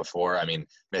talked about before. I mean,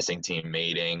 missing team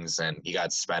meetings, and he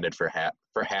got suspended for half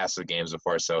of games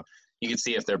before. So you can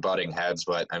see if they're butting heads.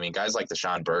 But, I mean, guys like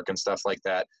Deshaun Burke and stuff like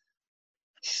that,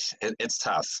 it's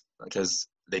tough because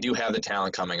they do have the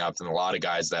talent coming up, and a lot of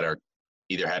guys that are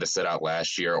either had to sit out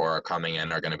last year or are coming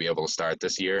in are going to be able to start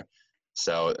this year.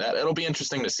 So it'll be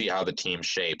interesting to see how the team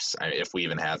shapes, if we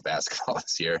even have basketball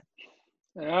this year.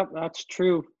 Yeah, that's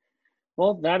true.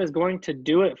 Well, that is going to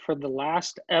do it for the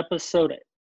last episode,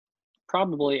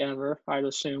 probably ever, I'd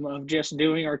assume, of Just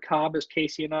Doing Our Cobb, as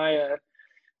Casey and I are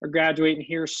graduating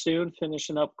here soon,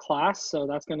 finishing up class. So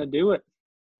that's going to do it.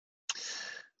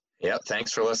 Yep.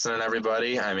 Thanks for listening,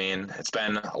 everybody. I mean, it's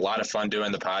been a lot of fun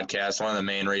doing the podcast. One of the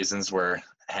main reasons we're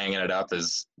hanging it up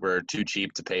is we're too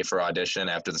cheap to pay for audition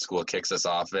after the school kicks us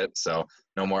off it. So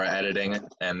no more editing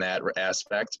and that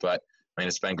aspect. But I mean,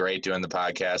 it's been great doing the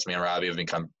podcast. Me and Robbie have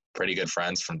become pretty good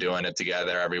friends from doing it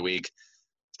together every week.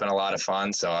 It's been a lot of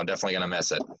fun. So I'm definitely going to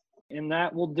miss it. And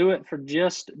that will do it for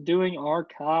Just Doing Our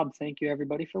Cobb. Thank you,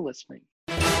 everybody, for listening.